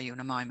I'll show you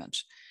in a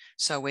moment.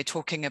 So we're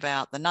talking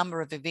about the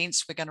number of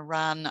events we're going to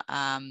run.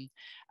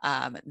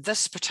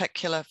 This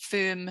particular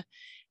firm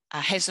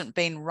hasn't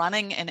been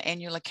running an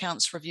annual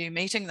accounts review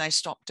meeting. They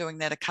stopped doing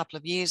that a couple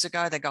of years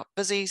ago. They got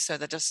busy, so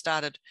they just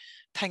started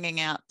pinging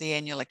out the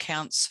annual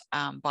accounts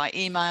by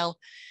email.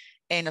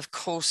 And of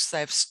course,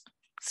 they've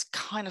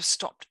kind of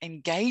stopped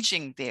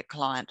engaging their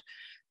client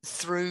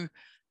through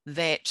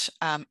that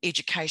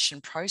education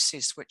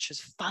process, which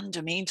is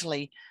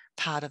fundamentally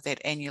part of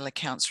that annual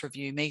accounts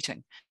review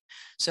meeting.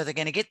 So they're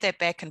going to get that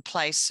back in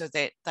place so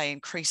that they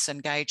increase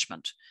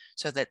engagement,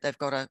 so that they've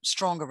got a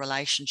stronger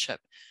relationship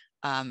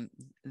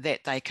that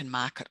they can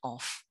market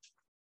off.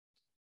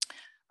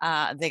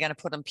 They're going to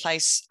put in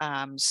place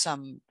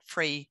some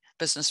free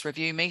business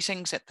review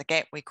meetings at the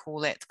GAP. We call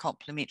that the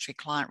complimentary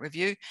client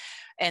review.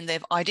 And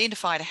they've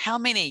identified how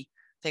many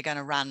they're going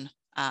to run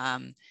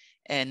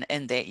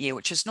in that year,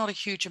 which is not a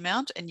huge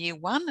amount. In year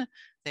one,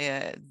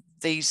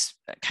 these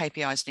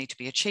KPIs need to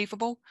be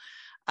achievable.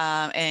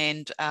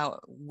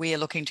 We're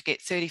looking to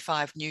get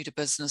 35 new to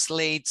business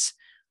leads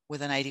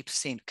with an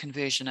 80%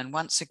 conversion. And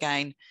once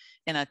again,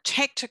 in a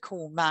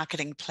tactical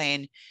marketing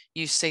plan,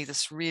 you see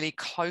this really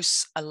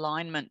close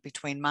alignment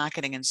between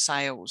marketing and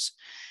sales.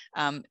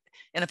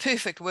 In a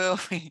perfect world,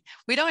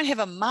 we don't have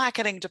a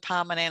marketing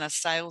department and a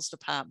sales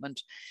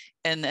department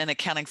in an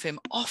accounting firm.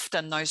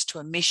 Often those two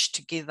are meshed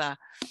together,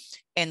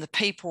 and the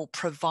people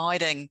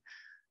providing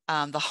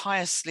the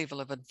highest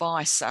level of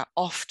advice are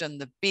often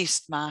the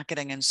best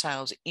marketing and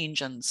sales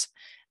engines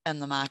in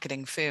the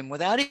marketing firm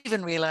without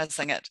even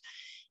realizing it.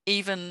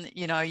 Even,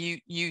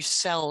 you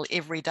sell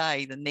every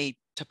day the need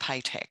to pay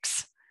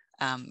tax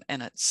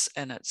in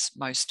its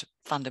most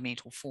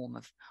fundamental form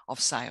of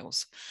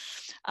sales.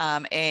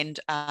 Getting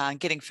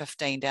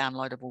 15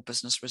 downloadable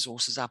business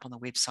resources up on the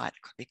website.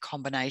 It could be a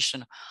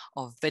combination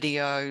of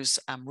videos,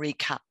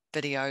 recap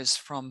videos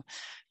from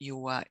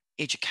your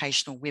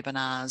educational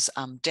webinars,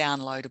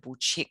 downloadable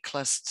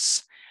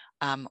checklists,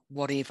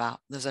 whatever.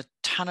 There's a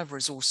ton of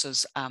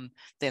resources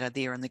that are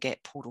there in the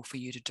GAP portal for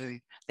you to do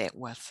that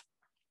with.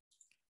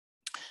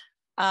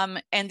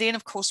 And then,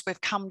 of course, we've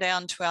come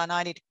down to our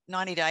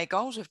 90-day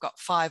goals. We've got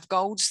 5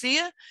 goals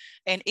there.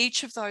 And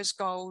each of those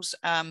goals,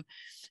 some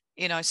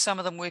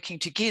of them working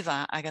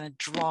together are going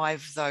to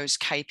drive those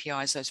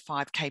KPIs, those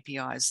 5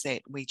 KPIs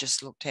that we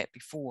just looked at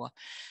before.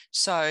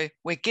 So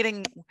we're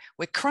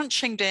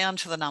crunching down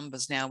to the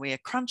numbers now. We're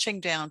crunching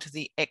down to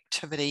the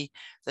activity,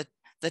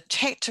 the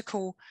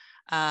tactical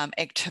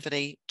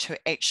activity to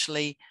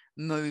actually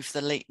move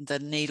the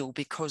needle,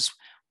 because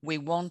we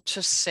want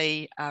to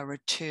see a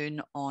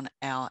return on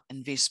our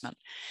investment.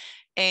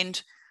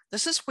 And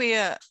this is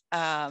where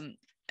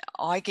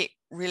I get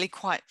really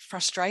quite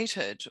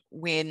frustrated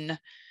when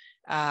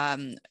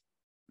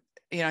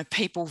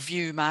people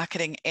view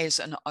marketing as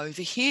an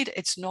overhead.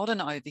 It's not an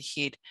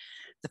overhead.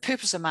 The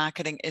purpose of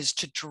marketing is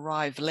to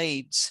drive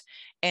leads.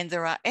 And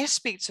there are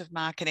aspects of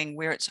marketing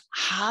where it's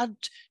hard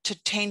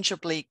to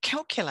tangibly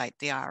calculate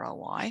the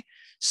ROI,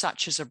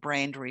 such as a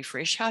brand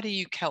refresh. How do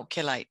you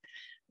calculate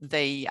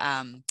the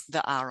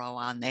ROI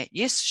on that?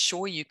 Yes,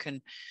 sure, you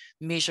can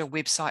measure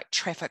website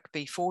traffic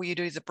before you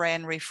do the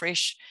brand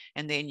refresh,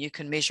 and then you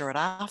can measure it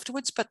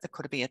afterwards, but there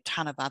could be a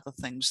ton of other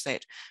things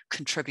that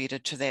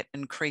contributed to that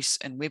increase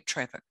in web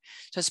traffic.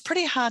 So it's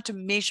pretty hard to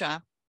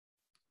measure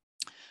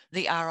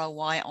the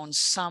ROI on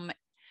some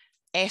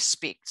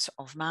aspects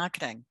of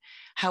marketing.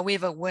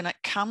 However, when it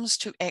comes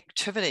to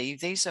activity,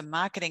 these are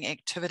marketing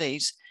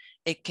activities,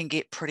 it can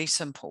get pretty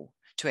simple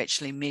to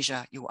actually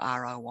measure your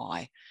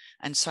ROI.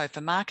 And so for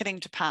marketing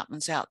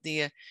departments out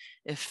there,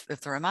 if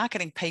there are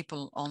marketing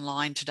people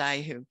online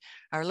today who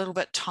are a little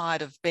bit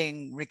tired of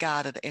being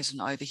regarded as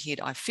an overhead,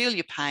 I feel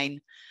your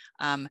pain.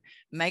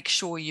 Make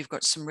sure you've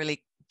got some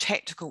really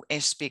tactical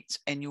aspects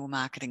in your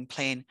marketing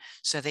plan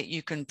so that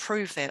you can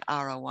prove that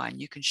ROI and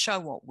you can show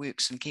what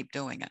works and keep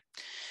doing it.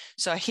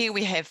 So here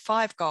we have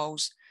 5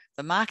 goals,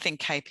 the marketing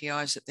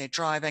KPIs that they're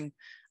driving,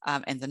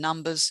 and the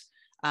numbers,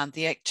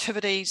 the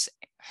activities,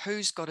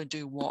 who's got to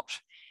do what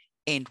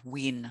and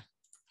when.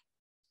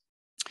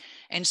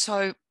 And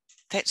so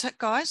that's it,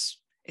 guys.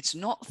 It's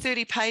not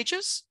 30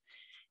 pages.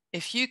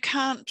 If you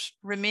can't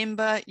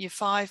remember your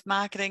 5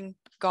 marketing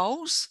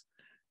goals,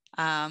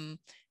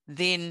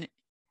 then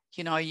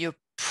you're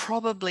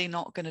probably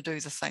not going to do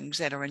the things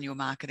that are in your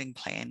marketing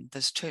plan.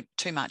 There's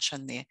too much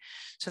in there.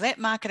 So that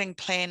marketing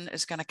plan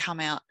is going to come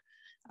out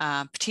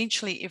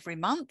potentially every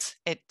month,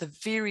 at the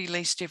very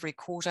least every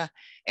quarter,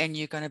 and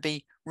you're going to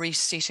be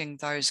resetting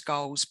those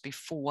goals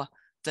before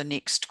the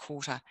next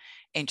quarter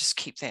and just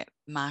keep that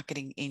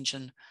marketing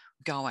engine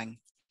going.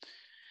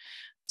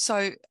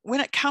 So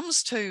when it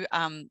comes to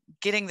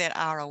getting that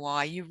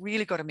ROI, you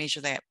really got to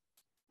measure that.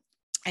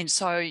 And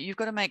so you've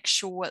got to make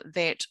sure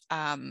that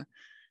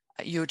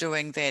you're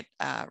doing that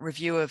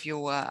review of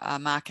your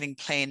marketing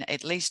plan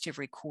at least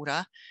every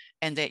quarter,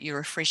 and that you're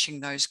refreshing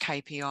those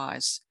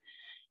KPIs.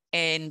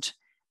 And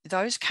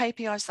those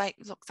KPIs,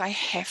 they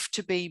have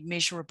to be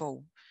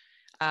measurable.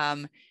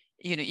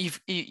 You know,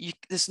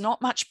 there's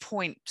not much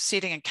point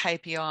setting a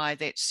KPI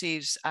that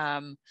says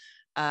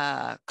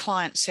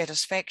client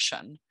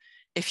satisfaction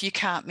if you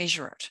can't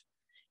measure it.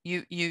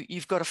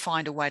 You've got to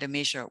find a way to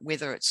measure it,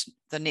 whether it's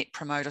the Net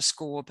Promoter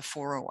Score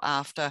before or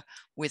after,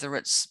 whether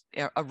it's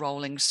a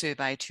rolling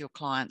survey to your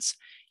clients.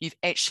 You've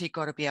actually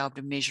got to be able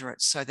to measure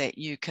it so that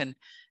you can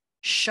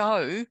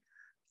show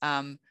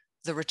the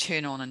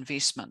return on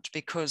investment.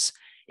 Because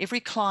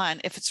every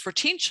client, if it's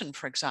retention,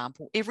 for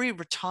example, every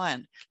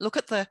client, look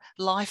at the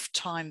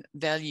lifetime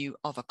value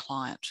of a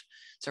client.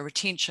 So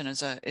retention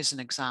is an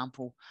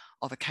example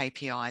of a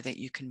KPI that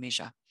you can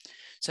measure.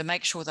 So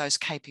make sure those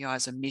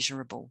KPIs are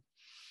measurable.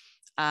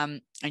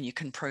 And you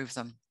can prove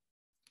them.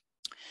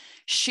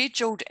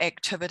 Scheduled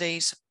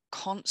activities,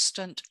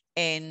 constant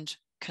and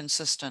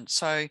consistent.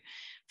 So,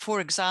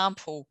 for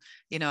example,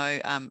 you know,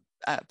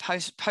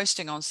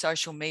 posting on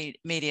social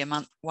media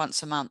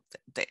once a month,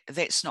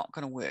 that's not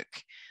going to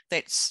work.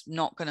 That's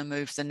not going to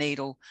move the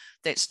needle.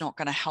 That's not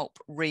going to help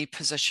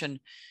reposition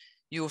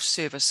your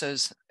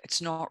services.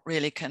 It's not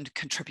really going to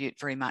contribute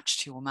very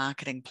much to your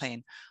marketing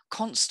plan.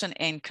 Constant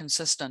and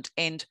consistent.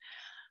 And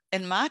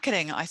in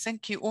marketing, I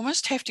think you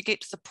almost have to get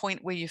to the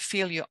point where you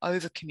feel you're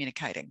over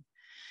communicating,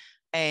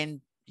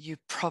 and you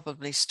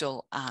probably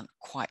still aren't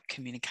quite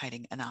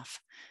communicating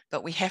enough.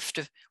 But we have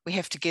to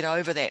get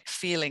over that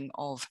feeling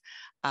of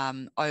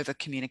over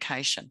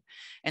communication.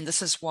 And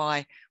this is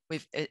why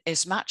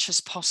as much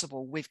as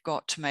possible, we've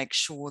got to make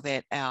sure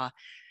that our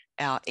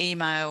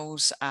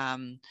emails,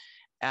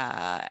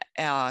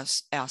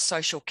 our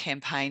social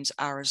campaigns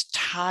are as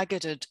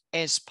targeted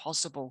as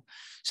possible,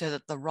 so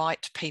that the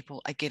right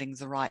people are getting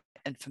the right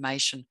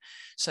information,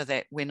 so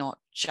that we're not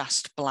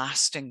just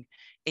blasting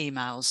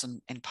emails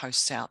and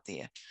posts out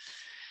there.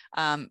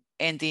 And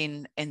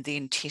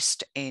then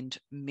test and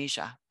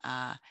measure.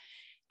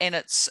 And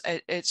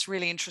it's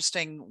really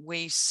interesting.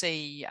 We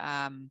see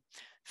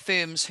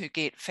firms who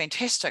get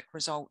fantastic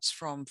results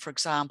from, for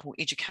example,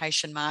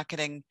 education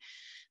marketing,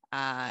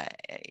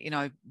 you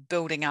know,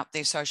 building up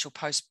their social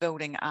posts,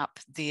 building up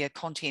their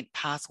content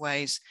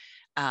pathways,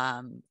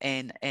 and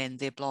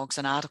their blogs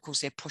and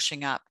articles they're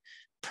pushing up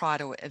prior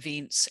to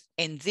events.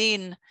 And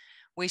then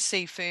we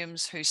see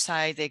firms who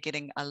say they're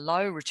getting a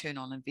low return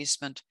on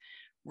investment,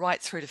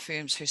 right through to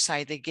firms who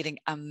say they're getting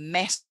a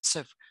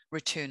massive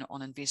return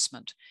on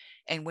investment.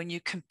 And when you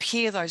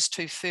compare those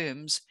two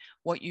firms,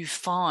 what you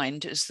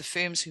find is the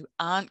firms who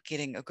aren't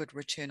getting a good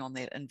return on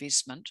that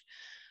investment,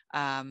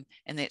 and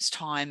that's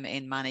time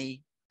and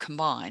money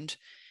combined,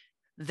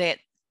 that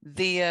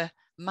their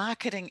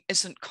marketing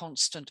isn't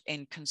constant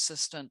and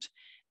consistent,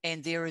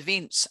 and their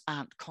events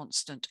aren't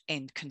constant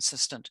and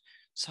consistent.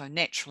 So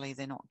naturally,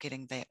 they're not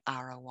getting that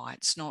ROI.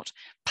 It's not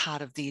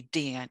part of their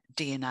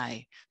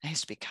DNA. It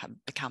has to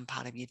become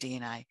part of your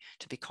DNA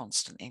to be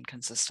constant and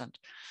consistent.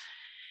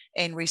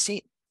 And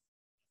reset.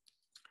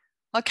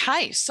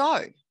 Okay,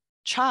 so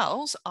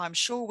Charles, I'm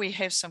sure we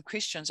have some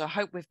questions. I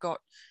hope we've got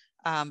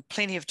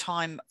plenty of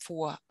time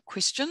for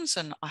questions,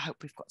 and I hope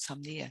we've got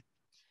some there.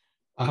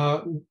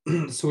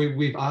 So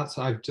we've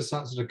answered. I've just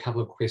answered a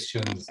couple of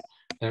questions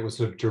that were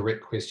sort of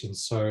direct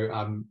questions. So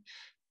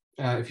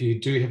if you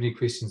do have any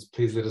questions,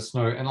 please let us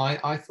know. And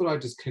I thought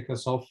I'd just kick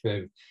us off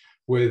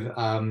with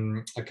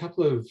a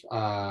couple of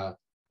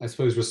I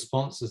suppose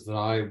responses that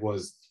I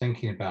was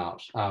thinking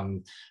about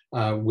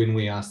when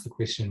we asked the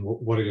question,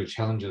 what are your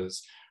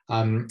challenges?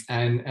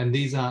 And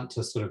these aren't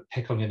to sort of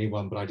pick on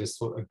anyone, but I just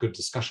thought are good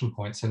discussion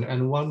points.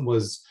 And one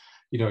was,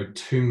 you know,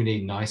 too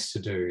many nice to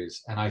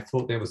do's. And I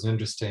thought that was an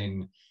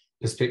interesting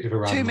perspective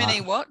around too many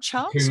what,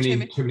 Charles?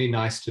 Too many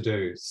nice to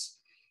do's.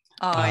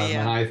 Oh, yeah.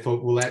 And I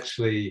thought, well,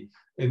 actually,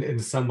 in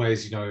some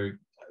ways, you know,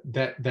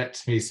 that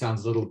to me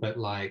sounds a little bit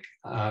like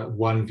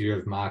one view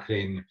of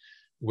marketing,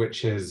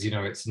 which is, you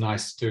know, it's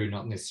nice to do,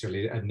 not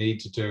necessarily a need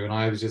to do. And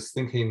I was just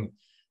thinking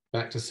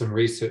back to some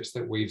research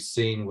that we've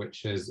seen,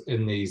 which is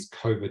in these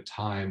COVID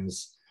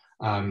times,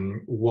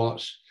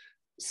 what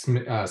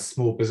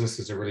small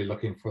businesses are really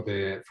looking for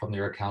from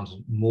their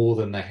accountant more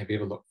than they have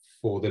ever looked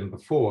for them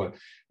before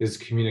is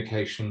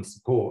communication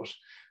support.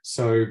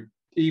 So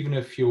even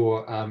if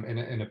you're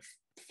in a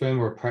firm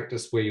or a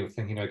practice where you're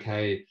thinking,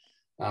 okay,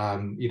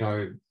 you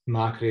know,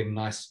 marketing,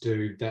 nice to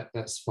do,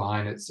 that's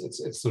fine. It's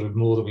sort of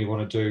more than we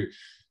want to do.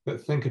 But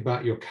think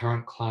about your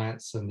current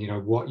clients and, you know,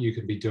 what you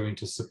can be doing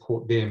to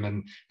support them.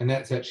 And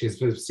that's actually, as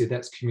Viv said,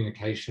 that's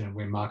communication and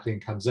where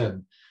marketing comes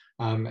in.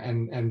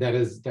 And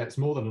that's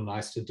more than a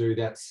nice to do.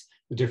 That's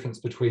the difference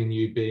between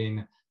you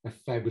being a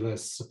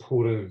fabulous,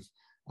 supportive,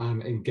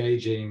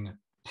 engaging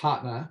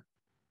partner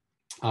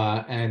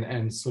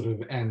and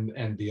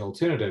the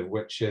alternative,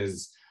 which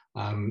is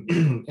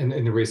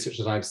in the research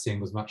that I've seen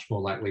was much more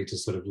likely to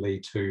sort of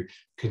lead to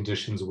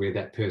conditions where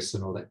that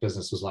person or that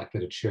business was likely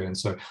to churn.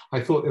 So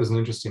I thought it was an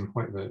interesting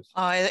point, Viv.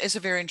 It's a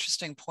very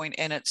interesting point,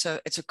 and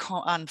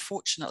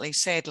unfortunately,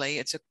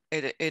 sadly,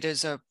 it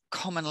is a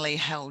commonly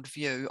held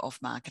view of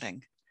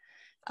marketing,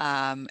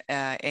 and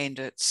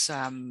it's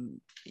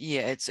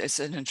it's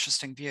an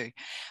interesting view,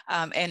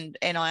 and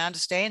I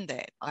understand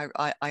that.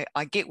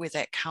 I get where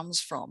that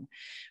comes from.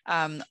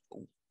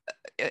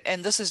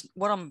 And this is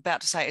what I'm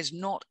about to say is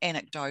not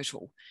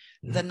anecdotal.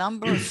 The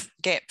number of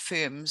gap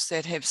firms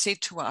that have said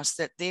to us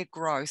that their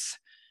growth,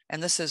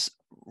 and this is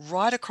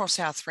right across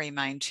our three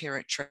main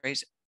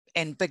territories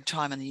and big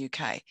time in the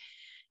UK,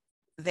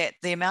 that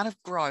the amount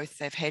of growth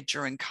they've had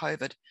during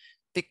COVID,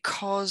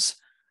 because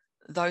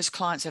those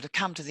clients that have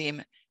come to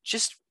them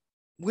just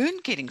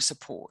weren't getting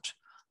support.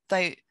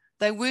 They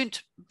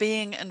weren't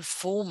being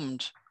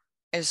informed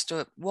as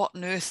to what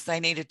on earth they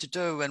needed to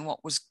do and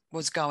what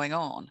was going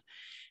on.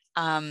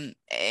 And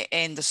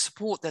the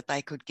support that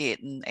they could get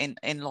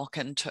and lock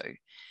into,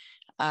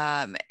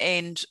 and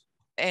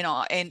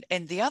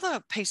the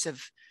other piece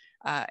of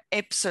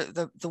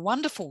the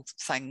wonderful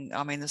thing.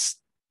 I mean,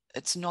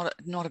 it's not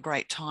a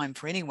great time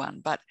for anyone,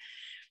 but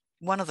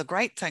one of the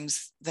great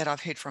things that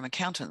I've heard from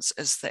accountants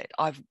is that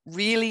I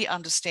really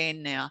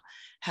understand now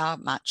how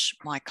much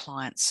my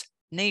clients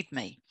need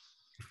me.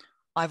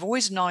 I've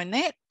always known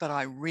that, but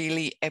I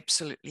really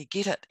absolutely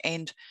get it.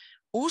 And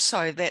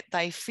also that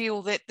they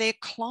feel that their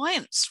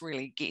clients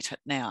really get it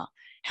now,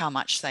 how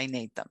much they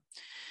need them.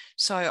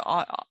 So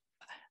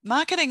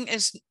marketing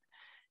is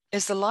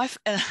the life,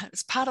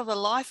 it's part of the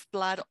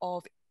lifeblood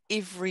of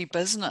every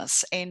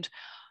business. And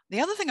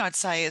the other thing I'd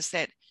say is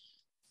that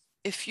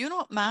if you're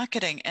not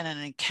marketing in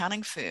an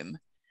accounting firm,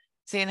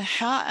 then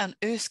how on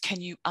earth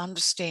can you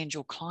understand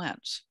your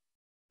clients?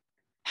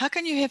 How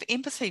can you have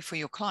empathy for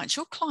your clients?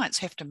 Your clients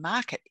have to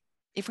market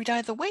every day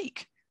of the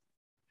week.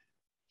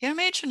 You know,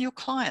 imagine your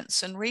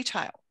clients in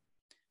retail.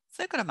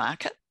 They've got to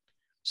market.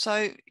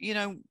 So,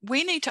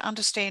 we need to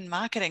understand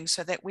marketing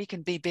so that we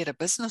can be better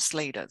business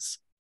leaders.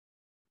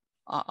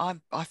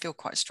 I feel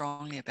quite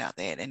strongly about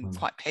that and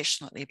quite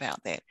passionately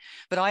about that.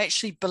 But I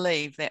actually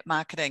believe that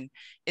marketing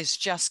is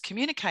just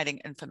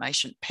communicating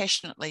information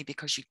passionately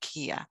because you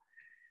care.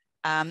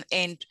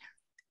 And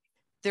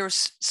there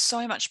is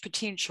so much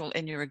potential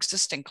in your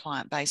existing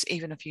client base,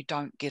 even if you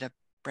don't get a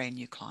brand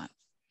new client.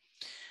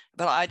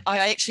 But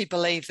I actually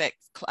believe that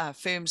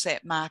firms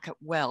that market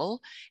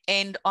well,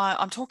 and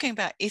I'm talking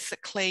about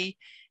ethically,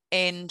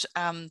 and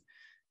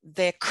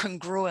they're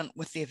congruent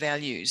with their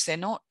values. They're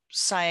not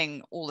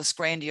saying all this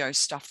grandiose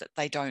stuff that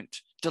they don't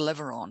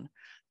deliver on.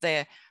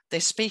 They're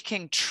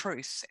speaking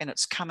truth, and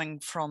it's coming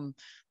from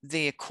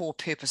their core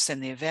purpose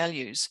and their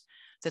values,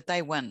 that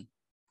they win.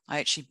 I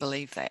actually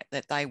believe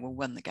that they will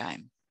win the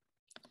game.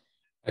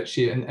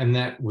 Actually, and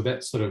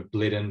that sort of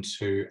bled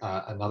into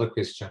another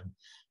question,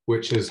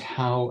 which is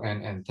how,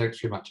 and thanks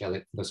very much,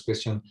 Alec, for this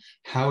question,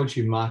 how would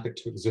you market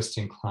to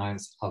existing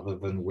clients other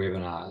than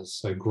webinars?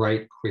 So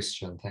great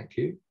question, thank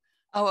you.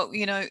 Oh,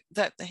 well,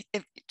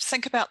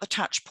 think about the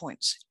touch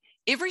points.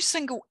 Every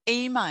single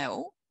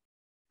email,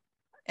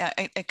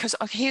 because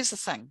here's the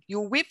thing,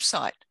 your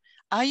website,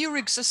 are your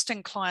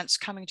existing clients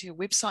coming to your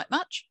website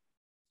much?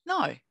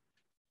 No.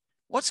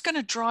 What's going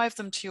to drive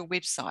them to your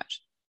website?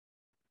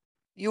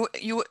 Your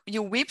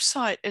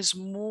website is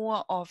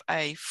more of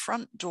a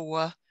front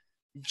door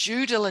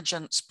due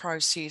diligence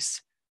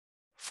process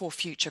for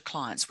future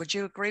clients. Would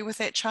you agree with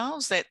that,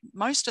 Charles? That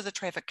most of the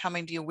traffic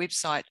coming to your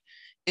website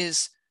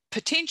is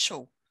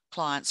potential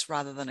clients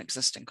rather than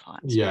existing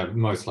clients? Yeah,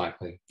 most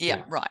likely.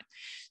 Yeah, right.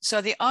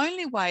 So the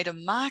only way to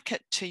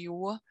market to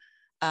your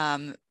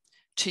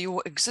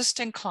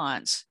existing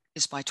clients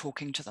is by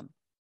talking to them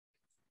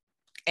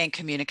and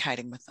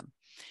communicating with them.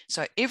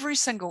 So every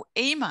single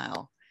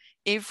email,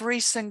 every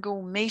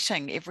single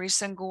meeting, every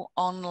single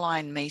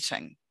online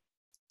meeting.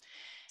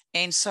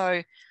 And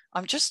so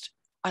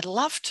I'd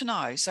love to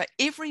know. So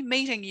every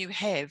meeting you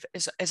have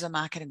is a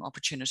marketing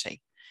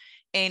opportunity.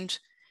 And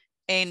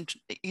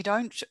you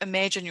don't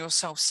imagine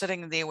yourself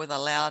sitting there with a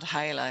loud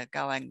hailer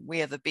going,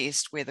 we're the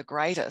best, we're the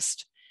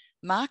greatest.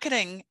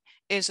 Marketing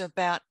is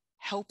about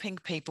helping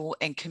people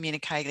and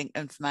communicating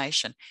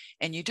information.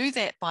 And you do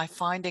that by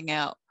finding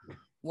out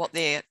what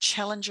their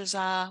challenges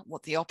are,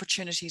 what the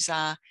opportunities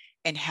are,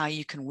 and how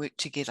you can work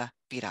together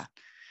better.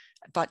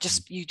 But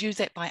you do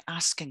that by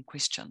asking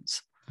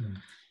questions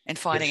and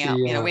finding out,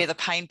 where the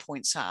pain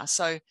points are.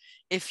 So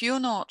if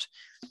you're not,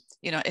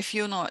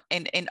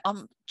 and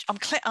I'm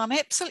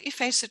absolutely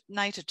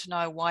fascinated to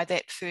know why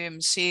that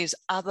firm says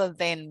other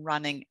than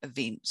running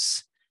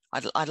events.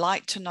 I'd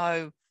like to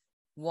know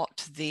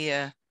what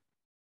their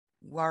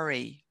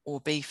worry or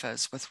beef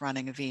is with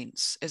running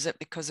events. Is it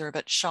because they're a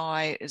bit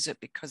shy? Is it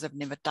because they've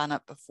never done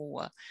it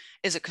before?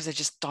 Is it because they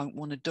just don't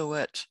want to do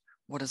it?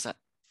 What is it?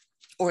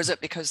 Or is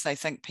it because they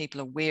think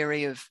people are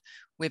wary of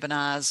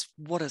webinars?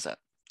 What is it?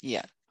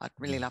 Yeah, I'd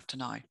really love to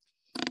know.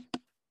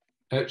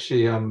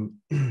 Actually,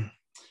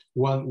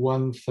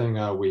 one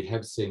thing we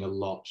have seen a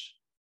lot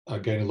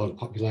gained a lot of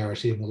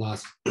popularity in the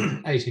last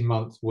 18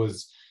 months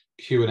was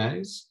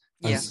Q&As.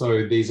 And Yeah.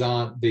 so these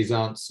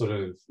aren't sort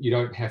of, you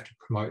don't have to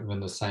promote them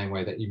in the same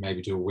way that you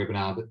maybe do a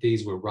webinar, but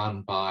these were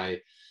run by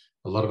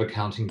a lot of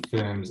accounting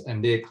firms,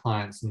 and their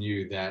clients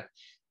knew that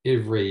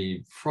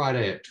every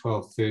Friday at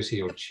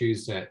 12:30 or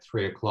Tuesday at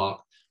 3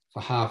 o'clock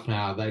for half an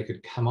hour, they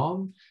could come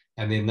on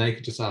and then they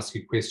could just ask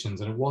you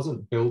questions. And it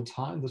wasn't build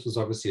time. This was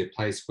obviously a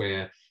place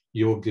where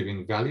you're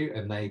giving value,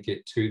 and they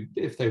get to,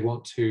 if they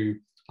want to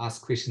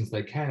ask questions,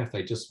 they can. If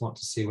they just want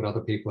to see what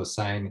other people are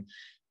saying,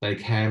 they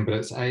can. But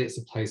it's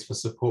a place for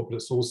support, but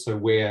it's also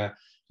where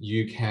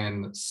you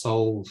can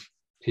solve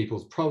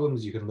people's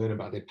problems. You can learn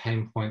about their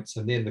pain points.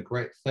 And then the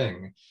great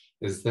thing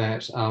is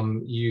that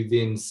you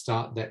then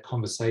start that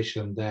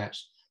conversation that,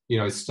 you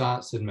know,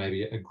 starts in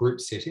maybe a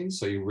group setting.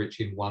 So you reach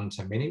in one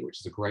to many,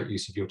 which is a great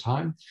use of your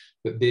time.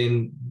 But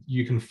then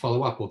you can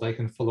follow up, or they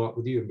can follow up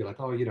with you and be like,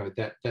 oh, you know,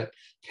 that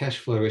cash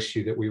flow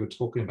issue that we were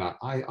talking about,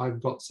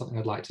 I've got something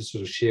I'd like to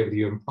sort of share with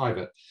you in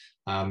private.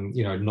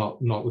 You know,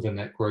 not within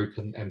that group,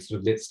 and sort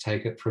of let's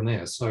take it from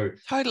there. So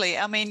totally.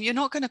 I mean, you're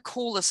not going to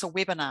call this a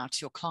webinar to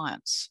your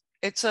clients.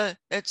 It's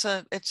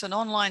an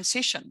online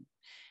session,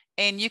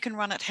 and you can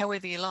run it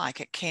however you like.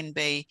 It can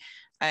be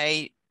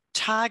a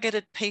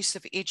targeted piece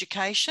of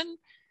education,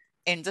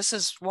 and this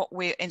is what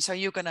and so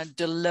you're going to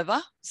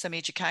deliver some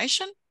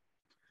education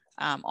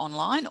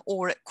online,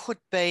 or it could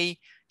be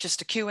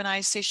just a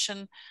Q&A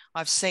session.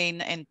 I've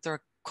seen, and there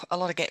are a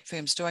lot of gap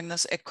firms doing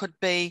this, it could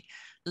be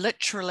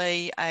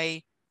literally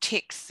a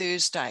Tech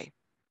Thursday.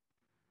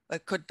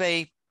 It could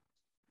be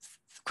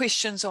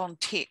questions on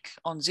tech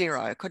on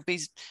Xero. It could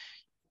be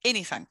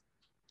anything.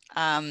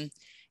 And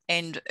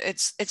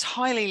it's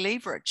highly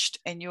leveraged,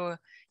 and you're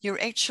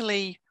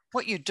actually,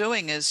 what you're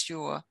doing is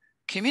you're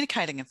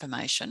communicating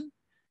information,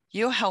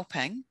 you're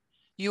helping,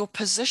 you're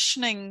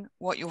positioning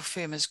what your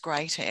firm is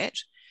great at.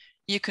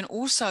 You can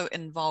also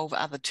involve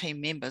other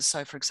team members.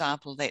 So for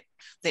example, that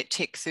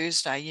Tech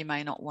Thursday, you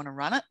may not want to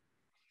run it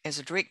as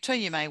a director.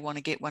 You may want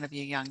to get one of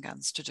your young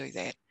guns to do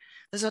that.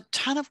 There's a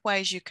ton of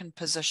ways you can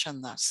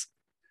position this.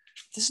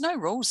 There's no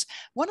rules.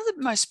 One of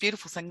the most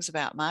beautiful things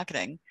about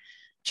marketing,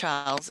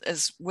 Charles,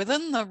 is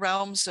within the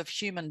realms of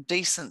human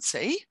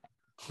decency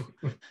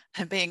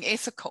and being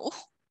ethical,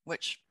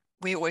 which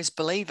we always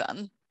believe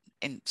in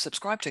and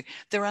subscribe to,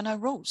 there are no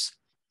rules.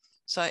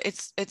 So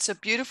it's a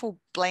beautiful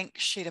blank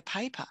sheet of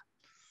paper.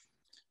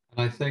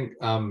 And I think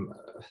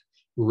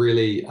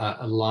really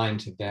aligned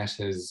to that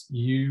is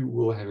you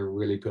will have a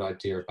really good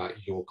idea about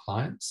your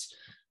clients.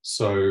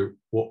 So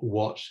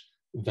what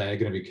they're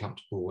going to be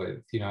comfortable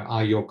with. You know,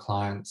 are your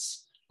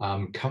clients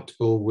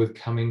comfortable with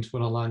coming to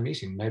an online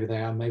meeting? Maybe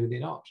they are, maybe they're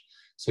not.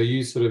 So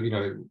you sort of, you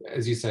know,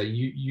 as you say,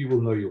 you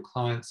will know your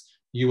clients.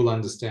 You will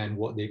understand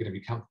what they're going to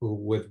be comfortable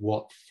with,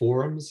 what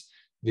forums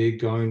they're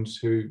going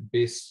to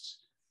best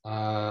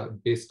kind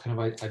of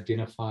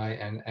identify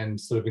and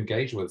sort of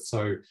engage with.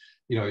 So,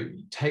 you know,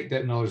 take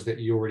that knowledge that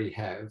you already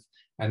have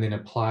and then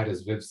apply it,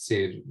 as Viv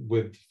said,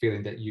 with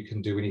feeling that you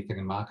can do anything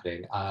in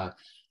marketing.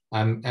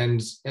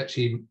 And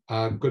actually,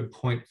 a good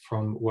point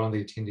from one of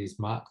the attendees,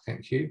 Mark,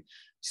 thank you,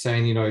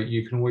 saying, you know,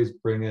 you can always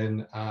bring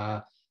in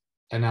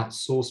an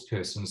outsourced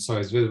person. So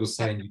as Viv was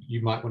saying,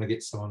 you might want to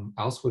get someone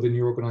else within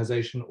your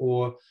organization,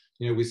 or,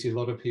 you know, we see a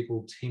lot of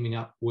people teaming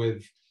up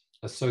with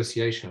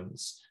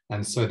associations,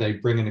 and so they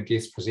bring in a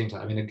guest presenter.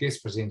 I mean, a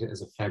guest presenter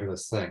is a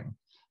fabulous thing.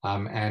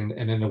 And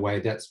in a way,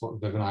 that's what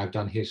Viv and I have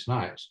done here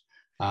tonight.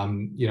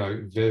 You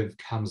know, Viv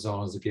comes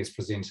on as a guest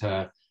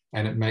presenter,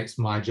 and it makes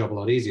my job a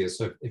lot easier.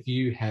 So if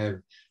you have,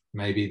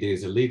 maybe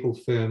there's a legal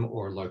firm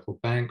or a local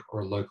bank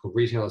or a local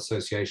retail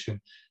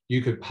association,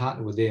 you could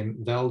partner with them.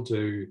 They'll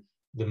do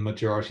the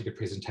majority of the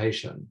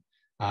presentation.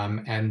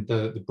 And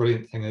the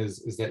brilliant thing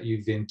is that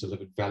you've then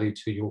delivered value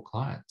to your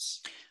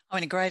clients. I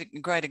mean, a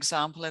great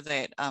example of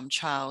that,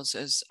 Charles,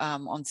 is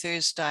on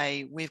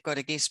Thursday, we've got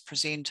a guest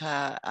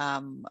presenter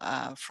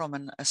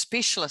from a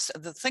specialist.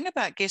 The thing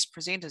about guest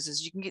presenters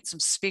is you can get some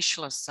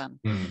specialists in.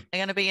 They're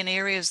going to be in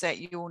areas that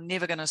you're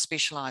never going to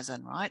specialize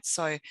in, right?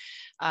 So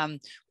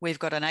we've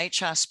got an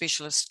HR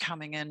specialist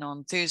coming in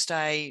on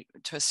Thursday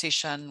to a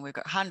session. We've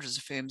got hundreds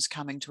of firms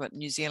coming to it in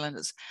New Zealand.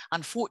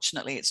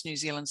 Unfortunately, it's New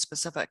Zealand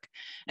specific,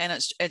 and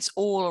it's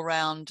all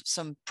around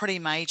some pretty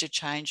major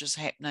changes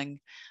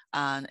happening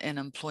in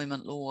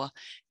employment law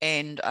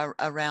and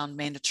around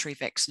mandatory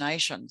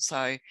vaccination.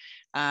 So,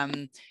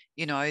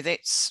 you know,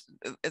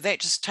 that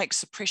just takes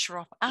the pressure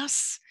off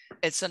us.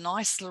 It's a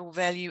nice little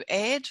value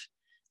add.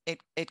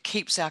 It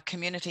keeps our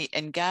community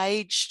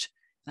engaged,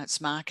 and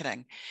it's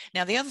marketing.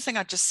 Now, the other thing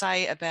I'd just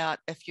say about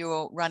if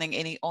you're running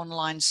any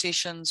online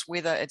sessions,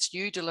 whether it's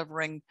you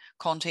delivering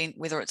content,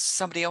 whether it's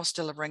somebody else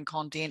delivering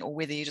content, or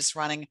whether you're just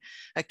running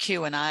a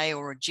Q&A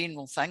or a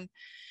general thing,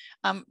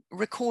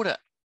 record it.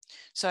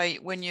 So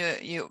when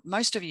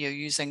most of you are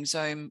using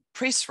Zoom,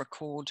 press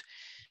record.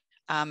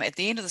 At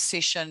the end of the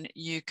session,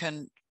 you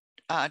can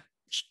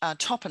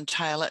top and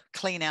tail it,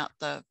 clean out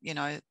the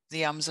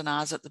ums and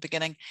ahs at the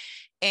beginning,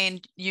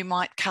 and you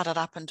might cut it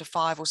up into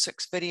 5 or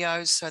 6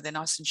 videos so they're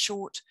nice and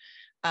short.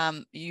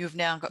 You've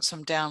now got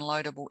some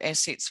downloadable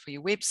assets for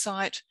your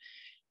website.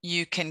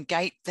 You can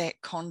gate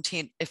that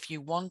content if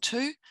you want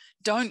to.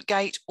 Don't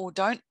gate, or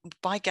don't,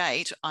 by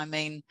gate, I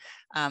mean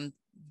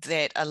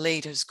that a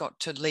lead has got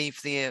to leave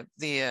their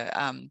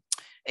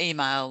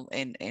email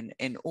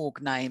and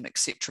org name,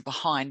 etc.,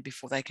 behind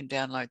before they can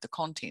download the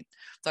content.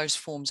 Those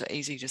forms are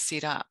easy to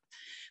set up.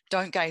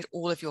 Don't gate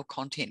all of your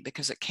content,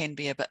 because it can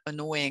be a bit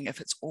annoying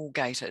if it's all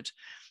gated,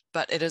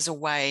 but it is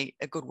a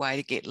good way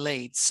to get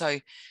leads. So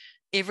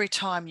every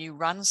time you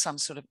run some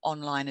sort of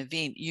online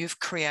event, you've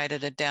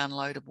created a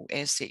downloadable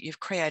asset. You've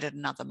created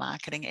another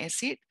marketing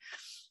asset,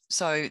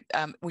 so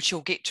which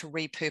you'll get to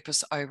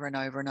repurpose over and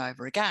over and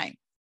over again.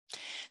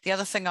 The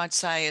other thing I'd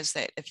say is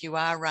that if you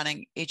are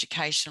running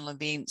educational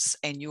events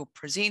and you're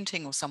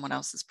presenting, or someone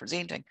else is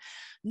presenting,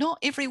 not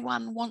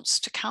everyone wants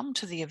to come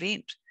to the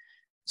event.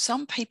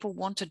 Some people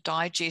want to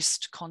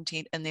digest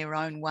content in their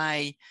own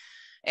way,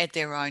 at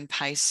their own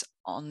pace,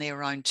 on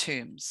their own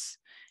terms.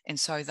 And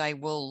so they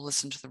will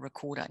listen to the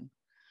recording.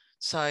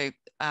 So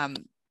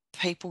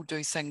people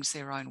do things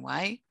their own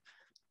way.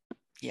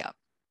 Yeah.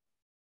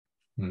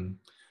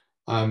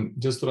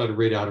 Just thought I'd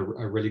read out a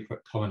really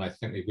quick comment. I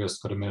think we've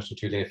just got a minute or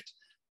two left.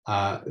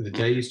 The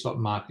day you stop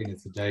marketing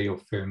is the day your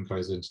firm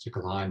goes into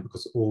decline,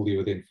 because all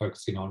you're then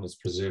focusing on is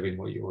preserving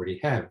what you already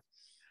have.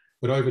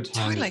 But over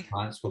time, Totally.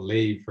 clients will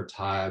leave,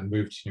 retire,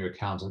 move to new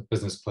accountant,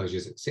 business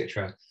closures,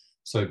 etc.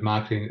 So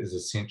marketing is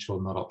essential,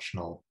 not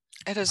optional.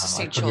 It is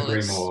essential. I couldn't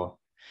agree more.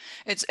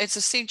 It's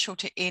essential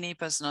to any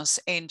business.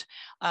 And,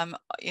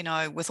 you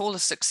know, with all the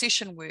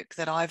succession work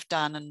that I've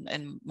done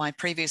in my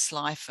previous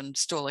life, and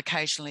still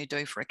occasionally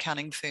do for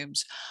accounting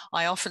firms,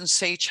 I often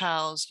see,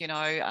 Charles, you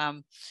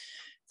know,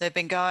 they've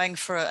been going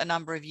for a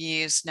number of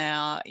years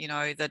now. You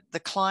know, the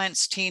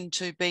clients tend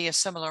to be a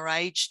similar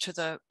age to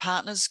the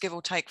partners, give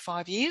or take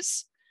 5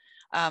 years.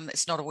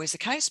 It's not always the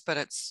case, but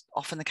it's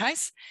often the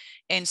case.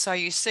 And so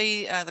you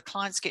see the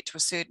clients get to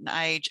a certain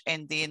age,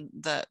 and then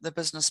the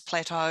business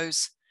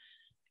plateaus.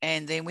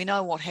 And then we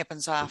know what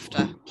happens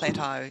after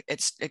plateau.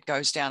 It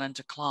goes down in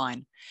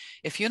decline.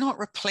 If you're not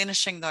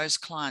replenishing those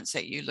clients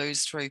that you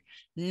lose through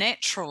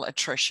natural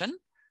attrition,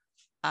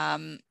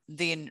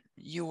 then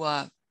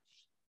you're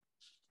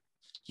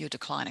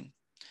declining.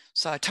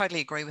 So I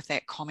totally agree with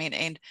that comment.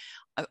 And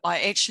I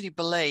actually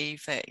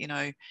believe that, you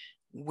know,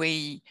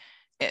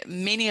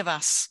 many of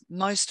us,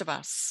 most of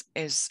us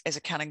as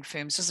accounting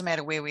firms, doesn't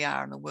matter where we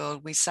are in the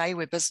world, we say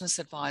we're business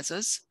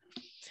advisors.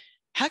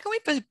 How can we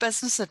be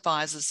business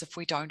advisors if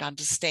we don't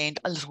understand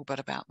a little bit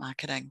about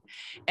marketing,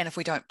 and if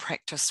we don't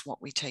practice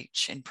what we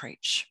teach and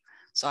preach?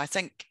 So I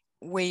think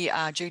we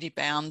are duty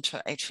bound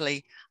to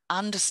actually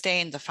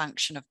understand the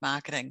function of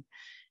marketing,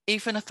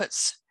 even if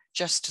it's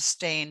just to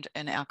stand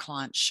in our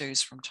clients'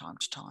 shoes from time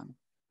to time.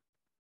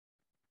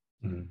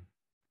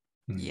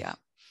 Yeah.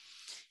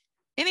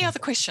 Any other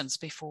questions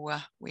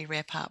before we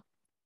wrap up?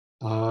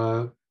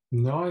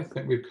 No, I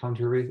think we've come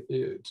to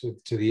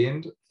the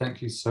end.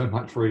 Thank you so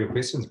much for your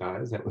questions,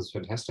 guys. That was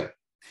fantastic.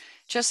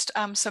 Just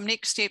some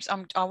next steps.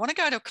 I want to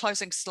go to a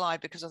closing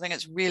slide, because I think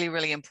it's really,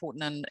 really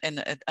important,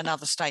 in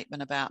another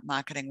statement about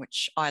marketing,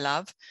 which I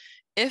love.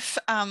 If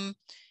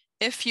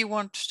you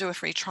want to do a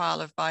free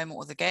trial of Boma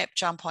or the Gap,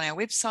 jump on our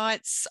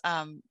websites,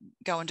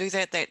 go and do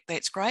that.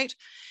 That's great.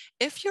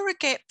 If you're a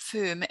Gap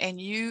firm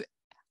and you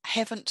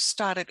haven't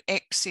started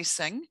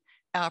accessing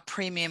our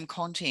premium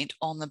content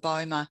on the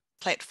Boma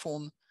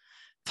platform,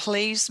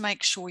 please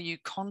make sure you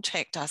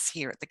contact us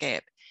here at the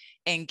Gap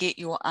and get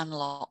your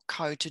unlock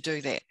code to do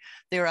that.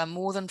 There are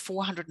more than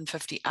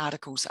 450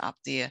 articles up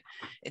there.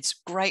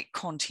 It's great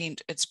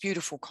content, it's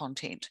beautiful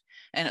content,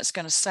 and it's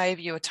going to save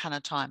you a ton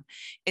of time.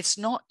 It's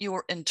not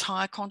your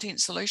entire content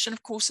solution,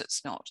 of course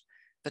it's not,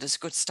 but it's a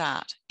good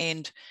start.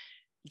 And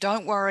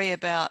don't worry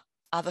about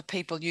other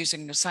people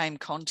using the same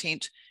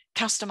content.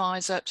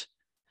 Customize it,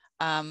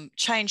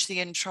 change the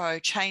intro,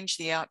 change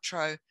the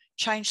outro,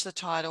 change the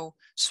title,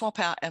 swap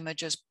out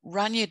images,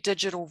 run your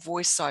digital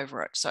voice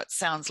over it so it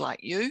sounds like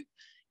you.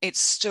 It's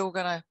still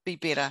going to be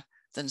better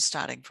than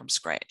starting from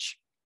scratch.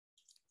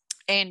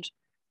 And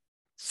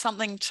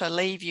something to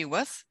leave you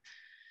with,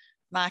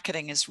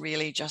 marketing is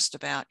really just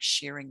about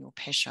sharing your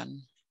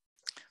passion.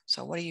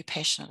 So what are you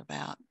passionate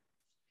about?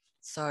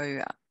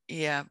 So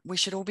yeah, we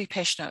should all be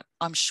passionate.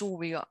 I'm sure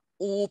we are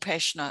all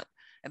passionate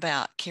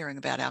about caring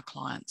about our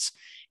clients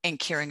and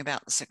caring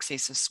about the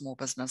success of small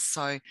business.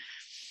 So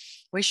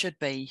we should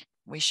be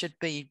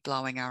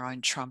blowing our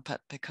own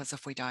trumpet, because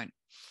if we don't,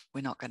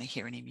 we're not going to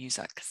hear any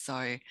music.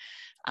 So,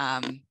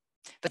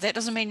 but that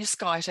doesn't mean you're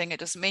skiting. It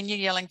doesn't mean you're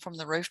yelling from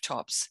the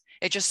rooftops.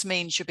 It just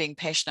means you're being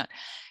passionate.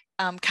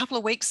 A couple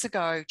of weeks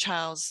ago,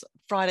 Charles,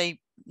 Friday,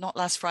 not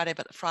last Friday,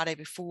 but the Friday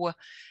before,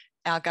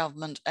 our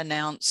government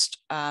announced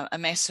a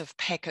massive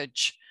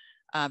package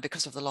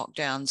because of the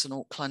lockdowns in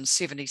Auckland.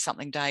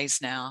 70-something days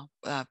now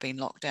been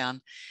locked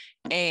down,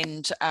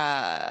 and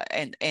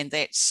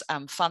that's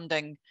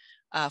funding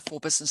for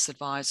business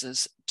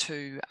advisors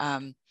to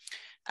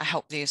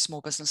help their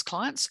small business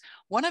clients.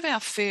 One of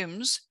our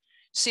firms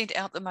sent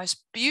out the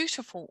most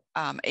beautiful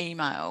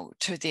email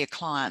to their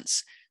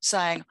clients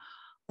saying,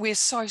 we're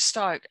so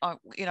stoked.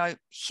 You know,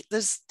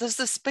 there's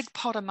this big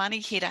pot of money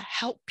here to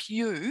help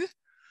you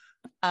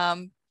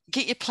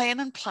get your plan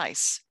in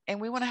place, and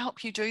we want to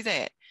help you do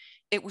that.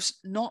 It was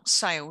not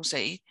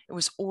salesy. It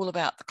was all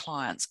about the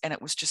clients, and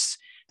it was just,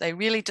 they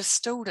really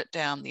distilled it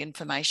down, the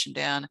information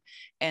down,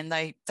 and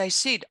they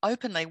said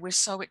openly, we're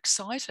so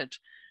excited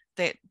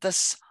that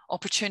this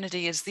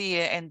opportunity is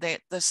there and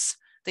that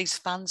these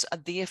funds are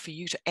there for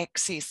you to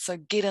access. So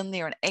get in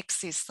there and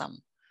access them.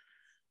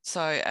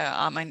 So,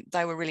 I mean,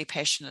 they were really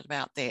passionate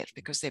about that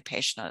because they're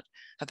passionate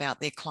about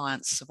their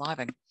clients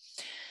surviving.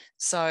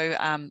 So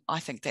I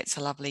think that's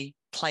a lovely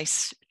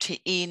place to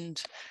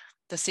end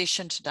the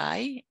session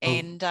today.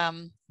 And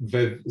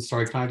Viv,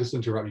 sorry, can I just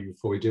interrupt you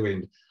before we do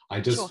end? I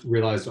just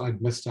realized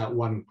I'd missed out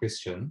one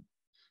question,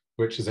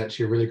 which is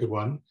actually a really good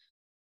one.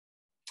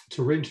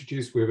 To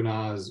reintroduce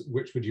webinars,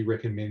 which would you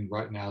recommend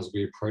right now as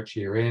we approach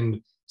year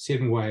end?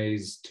 7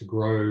 ways to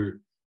grow,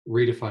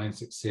 redefining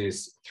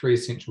success, 3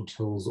 essential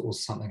tools, or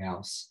something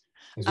else?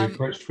 As we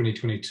approach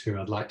 2022,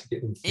 I'd like to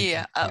get them thinking.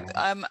 Yeah,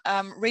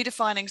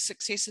 redefining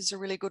success is a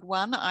really good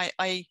one.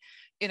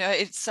 You know,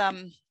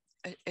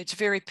 it's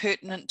very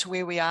pertinent to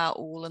where we are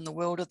all in the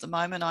world at the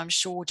moment. I'm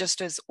sure,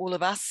 just as all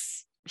of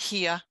us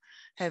here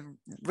have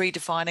been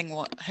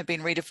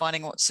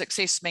redefining what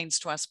success means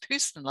to us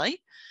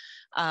personally.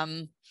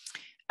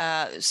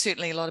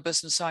 Certainly a lot of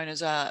business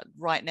owners are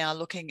right now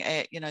looking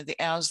at, you know, the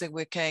hours they're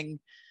working,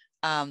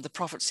 the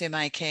profits they're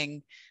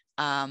making,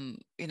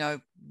 you know,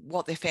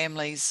 what their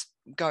families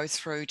go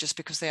through just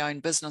because they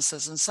own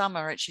businesses. And some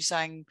are actually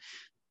saying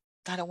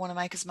they don't want to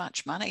make as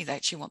much money. They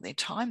actually want their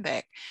time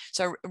back.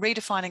 So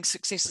redefining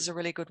success is a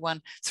really good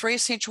one. 3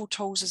 essential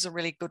tools is a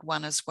really good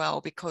one as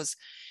well, because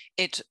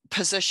it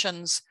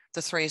positions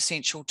the 3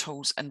 essential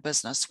tools in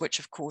business, which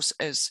of course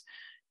is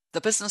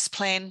the business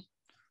plan,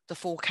 the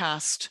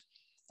forecast,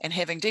 and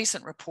having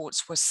decent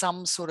reports with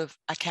some sort of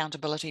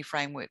accountability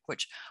framework,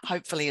 which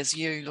hopefully is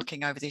you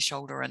looking over their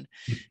shoulder and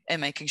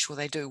making sure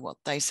they do what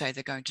they say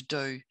they're going to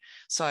do.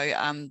 So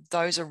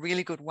those are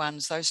really good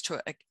ones. Those 2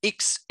 are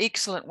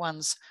excellent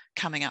ones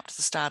coming up to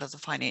the start of the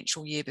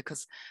financial year,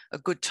 because a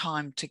good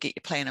time to get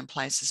your plan in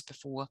place is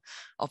before,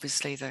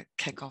 obviously, the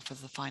kickoff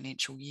of the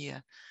financial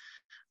year.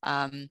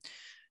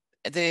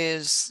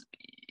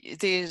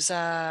 There's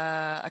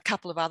a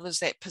couple of others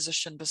that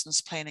position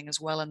business planning as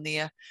well in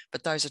there,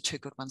 but those are 2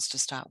 good ones to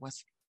start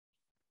with.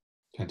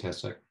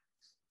 Fantastic.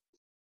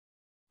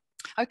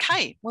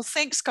 Okay, well,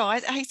 thanks,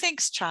 guys. Hey,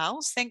 thanks,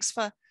 Charles. Thanks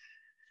for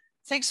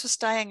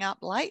staying up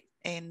late.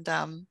 And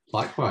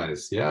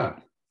likewise, yeah.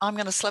 I'm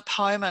going to slip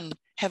home and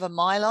have a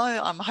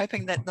Milo. I'm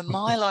hoping that the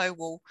Milo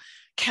will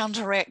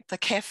counteract the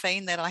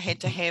caffeine that I had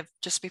to have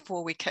just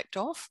before we kicked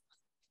off.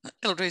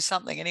 It'll do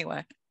something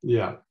anyway.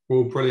 Yeah,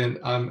 well, brilliant.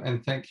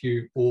 And thank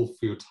you all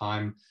for your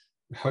time.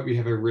 I hope you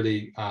have a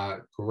really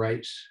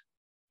great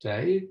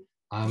day.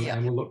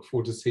 And we'll look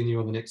forward to seeing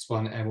you on the next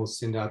one, and we'll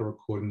send out a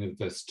recording of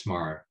this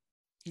tomorrow.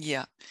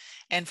 Yeah.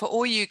 And for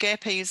all you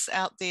gappies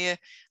out there,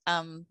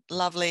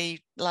 lovely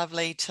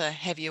to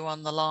have you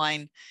on the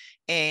line.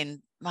 And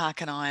Mark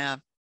and I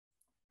are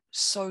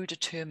so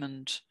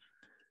determined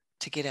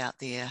to get out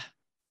there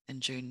in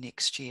June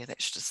next year.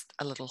 That's just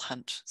a little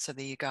hint. So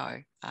there you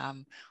go.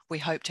 We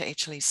hope to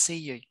actually see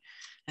you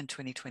in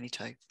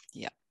 2022.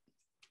 Yeah.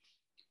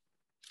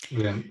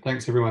 Brilliant.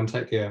 Thanks, everyone.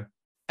 Take care.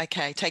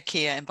 Okay, take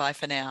care and bye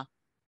for now.